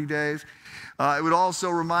for 40 days. It would also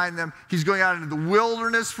remind them he's going out into the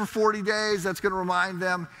wilderness for 40 days. That's going to remind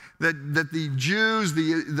them that the Jews,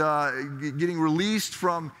 getting released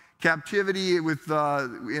from captivity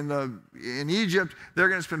in Egypt, they're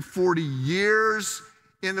going to spend 40 years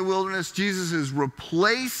in the wilderness. Jesus is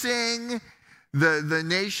replacing the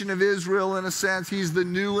nation of Israel in a sense. He's the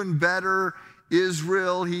new and better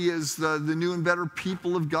Israel. He is the new and better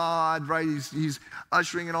people of God, right? He's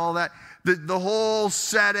ushering in all that. The whole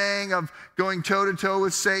setting of going toe-to-toe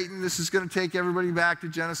with Satan, this is going to take everybody back to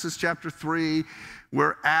Genesis chapter 3,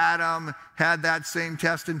 where Adam had that same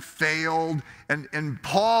test and failed. And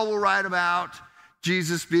Paul will write about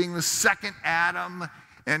Jesus being the second Adam,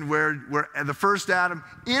 and where the first Adam,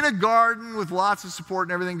 in a garden with lots of support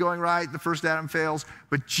and everything going right, the first Adam fails,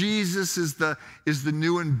 but Jesus is the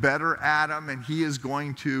new and better Adam, and he is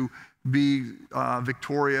going to be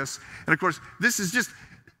victorious. And of course, this is just,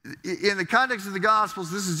 in the context of the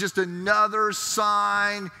Gospels, this is just another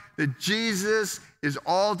sign that Jesus is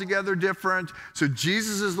altogether different. So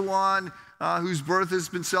Jesus is the one whose birth has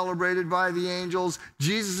been celebrated by the angels.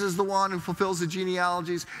 Jesus is the one who fulfills the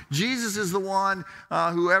genealogies. Jesus is the one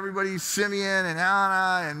who everybody, Simeon and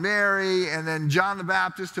Anna and Mary and then John the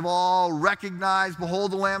Baptist have all recognized.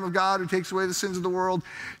 Behold the Lamb of God who takes away the sins of the world.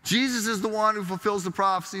 Jesus is the one who fulfills the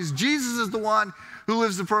prophecies. Jesus is the one who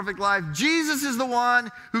lives the perfect life. Jesus is the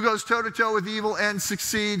one who goes toe-to-toe with evil and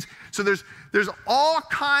succeeds. So there's all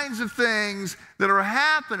kinds of things that are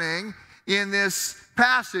happening in this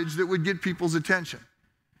passage that would get people's attention.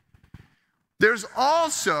 There's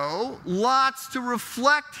also lots to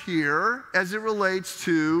reflect here as it relates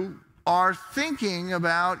to our thinking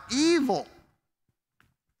about evil.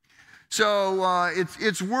 So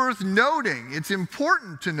it's worth noting, it's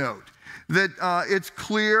important to note that it's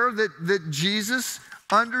clear that Jesus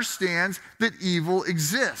understands that evil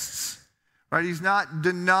exists. Right? He's not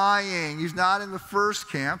denying, he's not in the first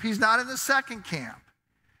camp, he's not in the second camp.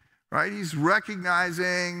 Right? He's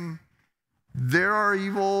recognizing there are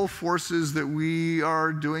evil forces that we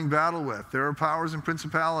are doing battle with. There are powers and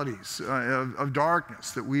principalities of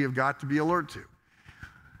darkness that we have got to be alert to.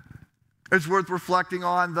 It's worth reflecting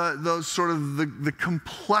on those sort of the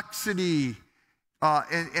complexity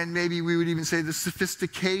and maybe we would even say the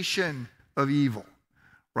sophistication of evil.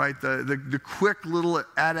 Right? The quick little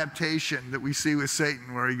adaptation that we see with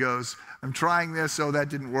Satan where he goes, I'm trying this, oh, that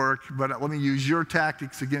didn't work, but let me use your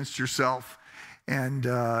tactics against yourself. And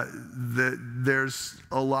there's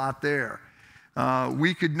a lot there.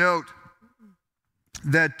 We could note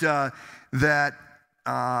that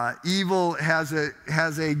evil has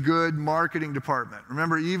a good marketing department.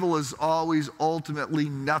 Remember, evil is always ultimately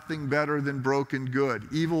nothing better than broken good.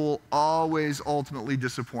 Evil will always ultimately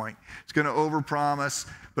disappoint. It's going to overpromise,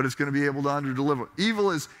 but it's going to be able to underdeliver.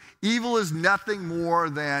 Evil is nothing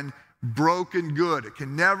more than broken good. It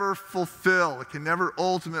can never fulfill. It can never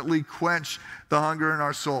ultimately quench the hunger in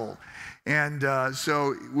our soul. And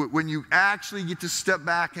so when you actually get to step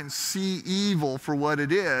back and see evil for what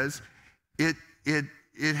it is, it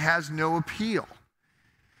has no appeal.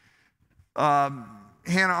 Hannah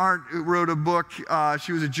Arendt wrote a book.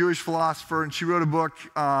 She was a Jewish philosopher, and she wrote a book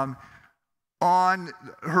on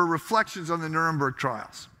her reflections on the Nuremberg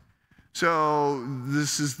trials. So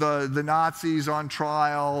this is the Nazis on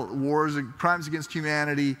trial, wars, crimes against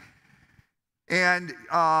humanity, and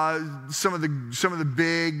some of the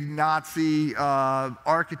big Nazi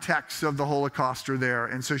architects of the Holocaust are there.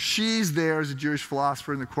 And so she's there as a Jewish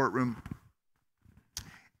philosopher in the courtroom,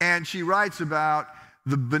 and she writes about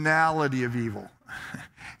the banality of evil.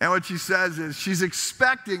 And what she says is she's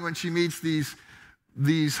expecting when she meets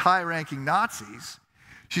these high-ranking Nazis,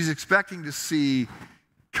 she's expecting to see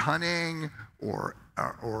cunning or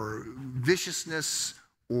viciousness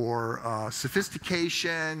or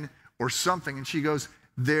sophistication or something. And she goes,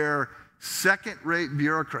 they're second-rate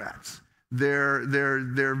bureaucrats. They're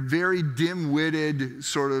very dim-witted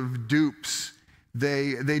sort of dupes.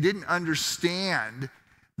 They didn't understand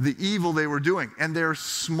the evil they were doing. And they're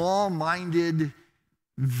small-minded,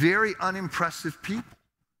 very unimpressive people.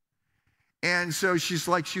 And so she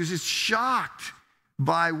was just shocked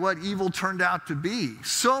by what evil turned out to be.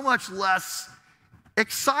 So much less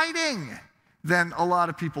exciting than a lot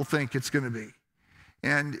of people think it's going to be.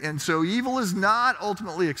 And so evil is not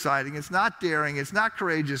ultimately exciting. It's not daring. It's not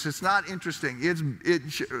courageous. It's not interesting.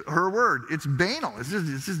 Her word, it's banal. It's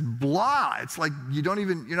just blah. It's like you're not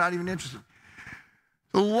even interested.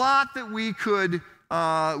 A lot that we could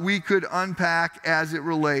unpack as it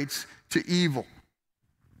relates to evil.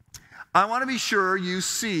 I want to be sure you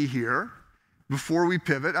see here, before we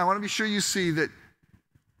pivot, I want to be sure you see that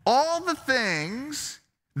all the things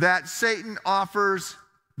that Satan offers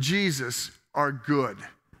Jesus are good.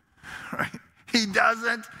 Right? He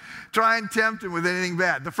doesn't try and tempt him with anything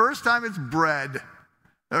bad. The first time it's bread.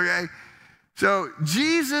 Okay? So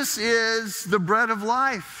Jesus is the bread of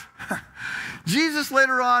life. Jesus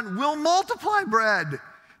later on will multiply bread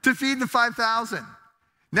to feed the 5,000.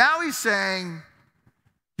 Now he's saying,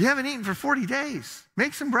 you haven't eaten for 40 days.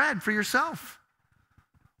 Make some bread for yourself.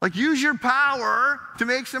 Like, use your power to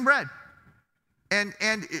make some bread. And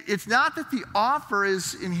it's not that the offer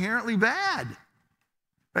is inherently bad.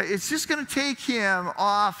 Right? It's just going to take him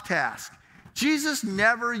off task. Jesus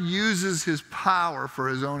never uses his power for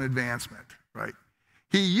his own advancement. Right?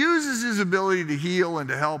 He uses his ability to heal and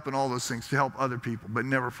to help and all those things to help other people, but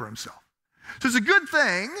never for himself. So it's a good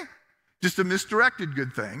thing, just a misdirected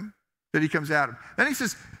good thing, that he comes at him. Then he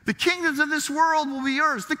says, the kingdoms of this world will be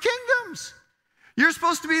yours. The kingdoms. You're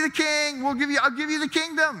supposed to be the king. I'll give you the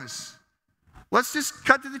kingdoms. Let's just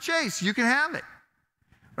cut to the chase. You can have it.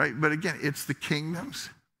 Right? But again, it's the kingdoms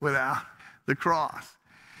without the cross.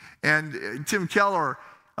 And Tim Keller,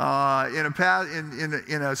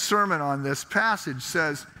 in a sermon on this passage,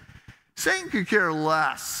 says, Satan could care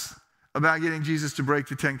less about getting Jesus to break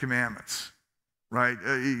the Ten Commandments, right?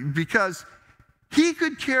 Because he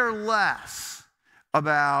could care less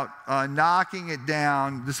about knocking it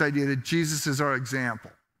down, this idea that Jesus is our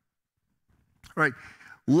example, right?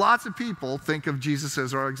 Lots of people think of Jesus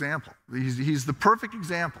as our example. He's the perfect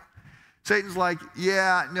example. Satan's like,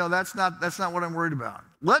 yeah, no, that's not what I'm worried about.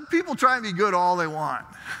 Let people try and be good all they want.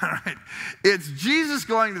 All right? It's Jesus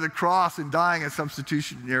going to the cross and dying a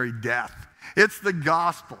substitutionary death. It's the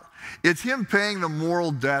gospel. It's him paying the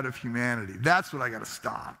moral debt of humanity. That's what I got to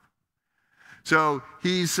stop. So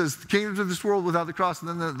he says, the kingdoms of this world without the cross,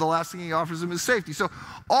 and then the last thing he offers them is safety. So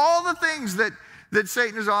all the things that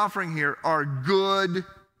Satan is offering here are good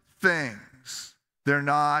things. They're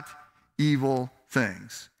not evil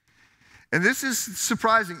things. And this is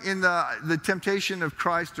surprising. In the Temptation of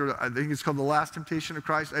Christ, or I think it's called The Last Temptation of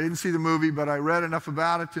Christ. I didn't see the movie, but I read enough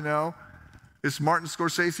about it to know. This Martin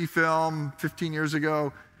Scorsese film 15 years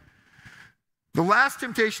ago. The last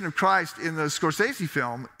temptation of Christ in the Scorsese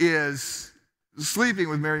film is sleeping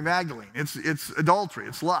with Mary Magdalene. It's adultery.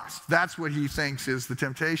 It's lust. That's what he thinks is the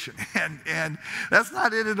temptation. And that's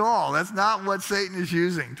not it at all. That's not what Satan is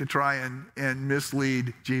using to try and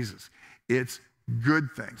mislead Jesus. It's good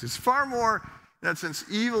things. It's far more, in that sense,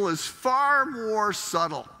 evil is far more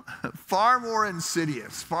subtle, far more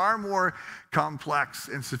insidious, far more complex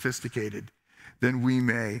and sophisticated than we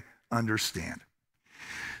may understand.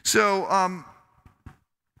 So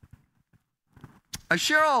I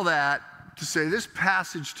share all that to say this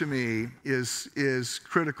passage to me is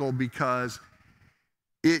critical because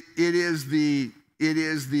it is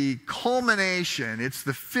the culmination, it's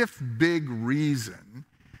the fifth big reason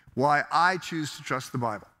why I choose to trust the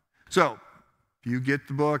Bible. So, if you get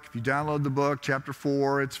the book, if you download the book, chapter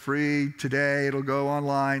 4, it's free today, it'll go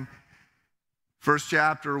online. First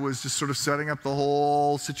chapter was just sort of setting up the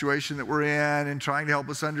whole situation that we're in and trying to help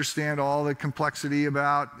us understand all the complexity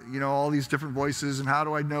about, all these different voices and how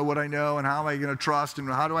do I know what I know and how am I going to trust and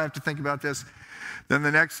how do I have to think about this. Then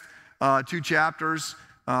the next 2 chapters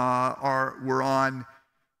were on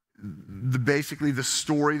basically the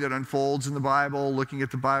story that unfolds in the Bible, looking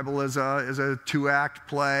at the Bible as a 2-act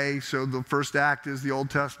play. So the first act is the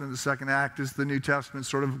Old Testament, the second act is the New Testament,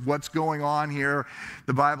 sort of what's going on here.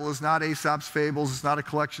 The Bible is not Aesop's fables, it's not a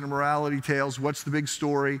collection of morality tales. What's the big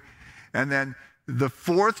story? And then the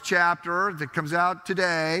 4th chapter that comes out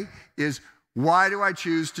today is, why do I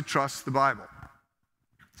choose to trust the Bible?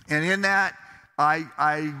 And in that,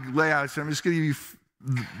 I lay out, so I'm just going to give you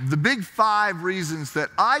the big 5 reasons that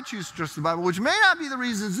I choose to trust the Bible, which may not be the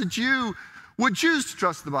reasons that you would choose to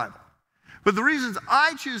trust the Bible. But the reasons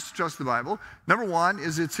I choose to trust the Bible, number 1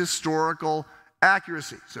 is its historical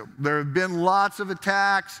accuracy. So there have been lots of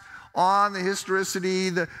attacks on the historicity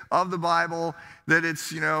of the Bible, that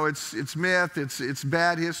it's myth, it's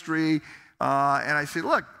bad history. And I say,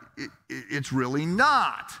 look, it's really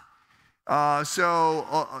not. There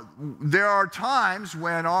are times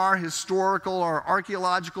when our historical, our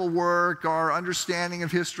archaeological work, our understanding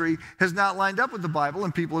of history has not lined up with the Bible,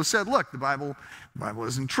 and people have said, look, the Bible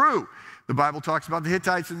isn't true. The Bible talks about the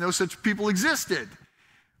Hittites and no such people existed.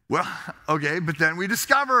 Well, okay, but then we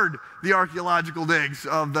discovered the archaeological digs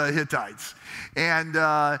of the Hittites. And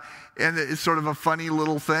it's sort of a funny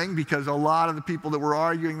little thing because a lot of the people that were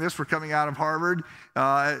arguing this were coming out of Harvard.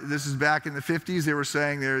 This is back in the 50s. They were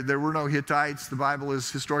saying there were no Hittites. The Bible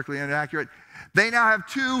is historically inaccurate. They now have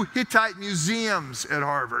 2 Hittite museums at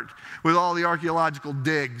Harvard with all the archaeological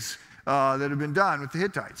digs that have been done with the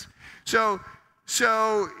Hittites. So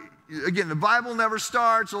again, the Bible never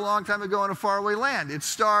starts a long time ago in a faraway land. It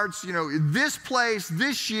starts, this place,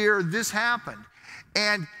 this year, this happened.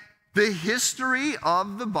 And the history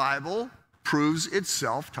of the Bible proves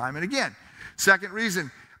itself time and again. Second reason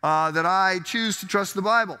that I choose to trust the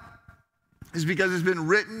Bible is because it's been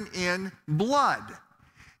written in blood.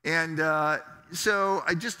 And so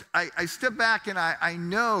I step back and I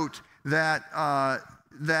note that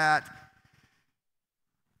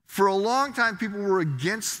for a long time, people were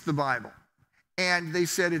against the Bible. And they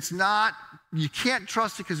said you can't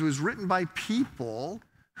trust it because it was written by people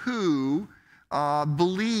who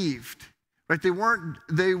believed. right?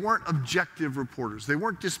 They weren't objective reporters. They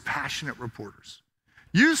weren't dispassionate reporters.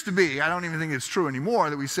 Used to be, I don't even think it's true anymore,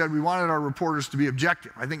 that we said we wanted our reporters to be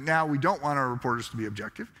objective. I think now we don't want our reporters to be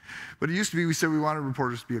objective. But it used to be we said we wanted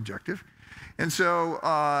reporters to be objective. And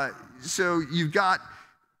so you've got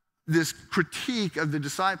this critique of the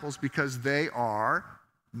disciples because they are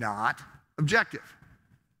not objective.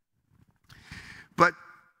 But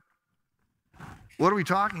what are we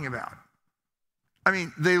talking about? I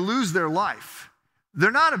mean, they lose their life.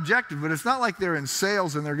 They're not objective, but it's not like they're in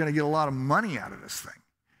sales and they're going to get a lot of money out of this thing,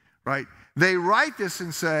 right? They write this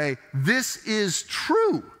and say, this is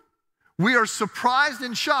true. We are surprised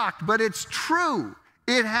and shocked, but it's true.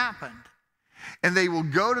 It happened. And they will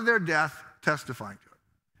go to their death testifying to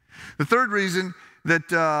it. The third reason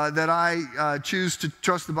that I choose to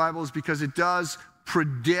trust the Bible is because it does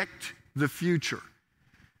predict the future.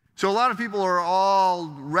 So a lot of people are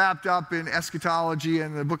all wrapped up in eschatology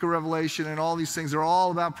and the book of Revelation and all these things. They're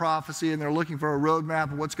all about prophecy and they're looking for a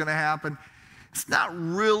roadmap of what's going to happen. It's not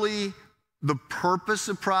really the purpose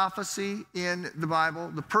of prophecy in the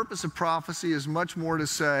Bible. The purpose of prophecy is much more to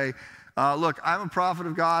say, look, I'm a prophet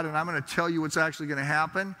of God and I'm going to tell you what's actually going to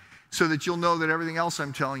happen so that you'll know that everything else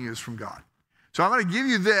I'm telling you is from God. So I'm going to give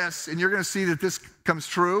you this, and you're going to see that this comes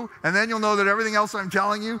true, and then you'll know that everything else I'm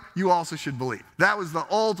telling you, you also should believe. That was the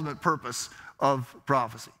ultimate purpose of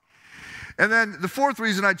prophecy. And then the fourth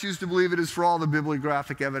reason I choose to believe it is for all the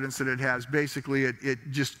bibliographic evidence that it has. Basically, it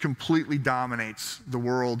just completely dominates the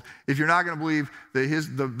world. If you're not going to believe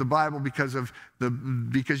the Bible because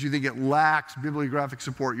you think it lacks bibliographic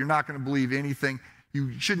support, you're not going to believe anything.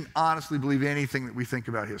 You shouldn't honestly believe anything that we think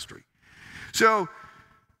about history. So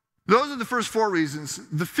those are the first four reasons.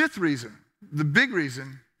 The fifth reason, the big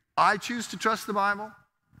reason I choose to trust the Bible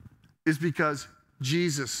is because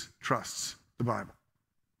Jesus trusts the Bible.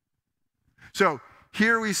 So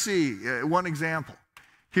here we see one example.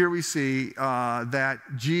 Here we see that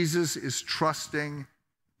Jesus is trusting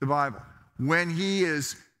the Bible. When he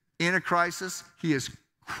is in a crisis, he is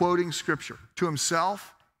quoting Scripture to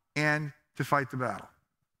himself and to fight the battle.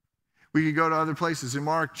 We could go to other places. In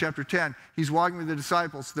Mark chapter 10, he's walking with the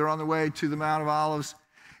disciples. They're on the way to the Mount of Olives.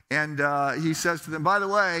 And he says to them, by the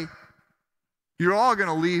way, you're all going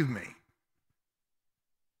to leave me.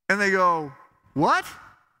 And they go, what?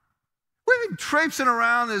 We've been traipsing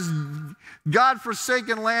around this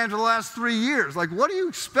God-forsaken land for the last 3 years. Like, what do you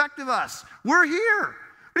expect of us? We're here.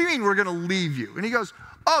 What do you mean we're going to leave you? And he goes,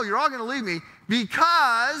 oh, you're all going to leave me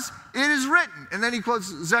because it is written. And then he quotes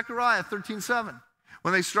Zechariah 13:7.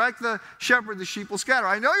 When they strike the shepherd, the sheep will scatter.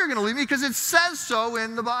 I know you're going to leave me because it says so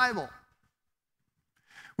in the Bible.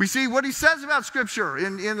 We see what he says about Scripture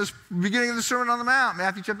in the beginning of the Sermon on the Mount,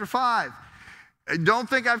 Matthew chapter 5. Don't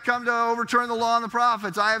think I've come to overturn the law and the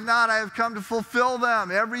prophets. I have not. I have come to fulfill them.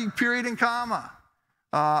 Every period and comma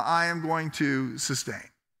I am going to sustain.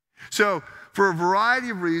 So for a variety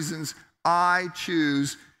of reasons, I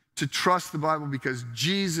choose to trust the Bible because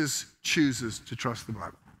Jesus chooses to trust the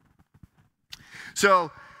Bible.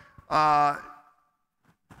 So I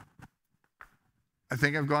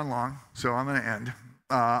think I've gone long, so I'm going to end.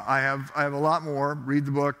 I have a lot more. Read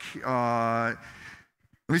the book. Let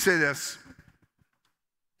me say this.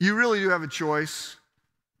 You really do have a choice.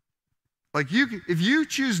 Like if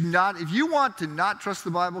you want to not trust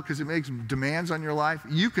the Bible because it makes demands on your life,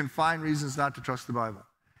 you can find reasons not to trust the Bible.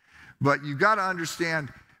 But you've got to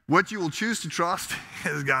understand what you will choose to trust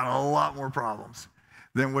has got a lot more problems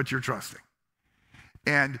than what you're trusting.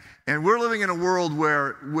 And we're living in a world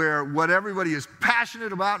where what everybody is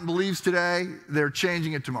passionate about and believes today, they're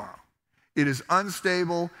changing it tomorrow. It is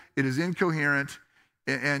unstable, it is incoherent,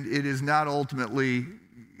 and it is not ultimately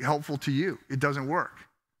helpful to you. It doesn't work.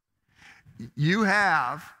 You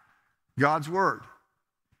have God's Word.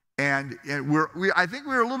 And I think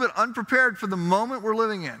we're a little bit unprepared for the moment we're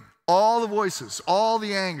living in. All the voices, all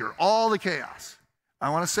the anger, all the chaos. I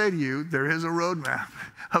want to say to you, there is a roadmap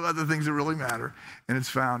about the things that really matter, and it's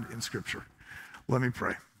found in Scripture. Let me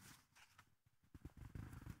pray.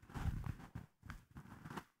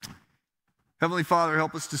 Heavenly Father,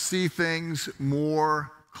 help us to see things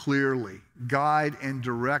more clearly. Guide and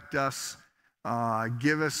direct us.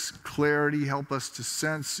 Give us clarity. Help us to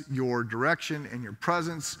sense your direction and your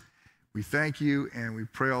presence. We thank you, and we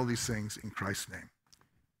pray all these things in Christ's name.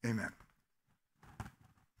 Amen.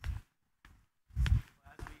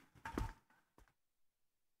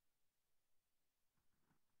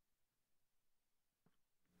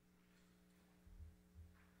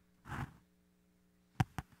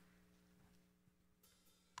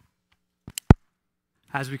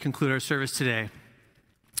 As we conclude our service today,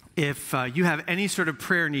 if you have any sort of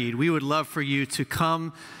prayer need, we would love for you to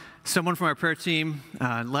come someone from our prayer team,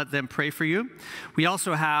 let them pray for you. We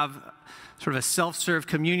also have sort of a self-serve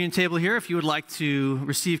communion table here. If you would like to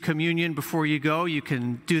receive communion before you go, you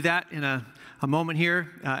can do that in a moment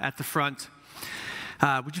here at the front.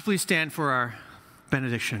 Would you please stand for our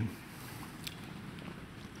benediction?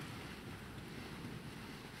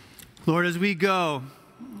 Lord, as we go,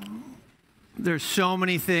 there's so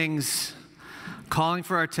many things calling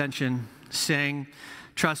for our attention, saying,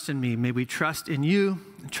 trust in me. May we trust in you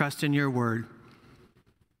and trust in your word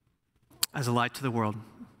as a light to the world.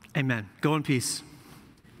 Amen. Go in peace.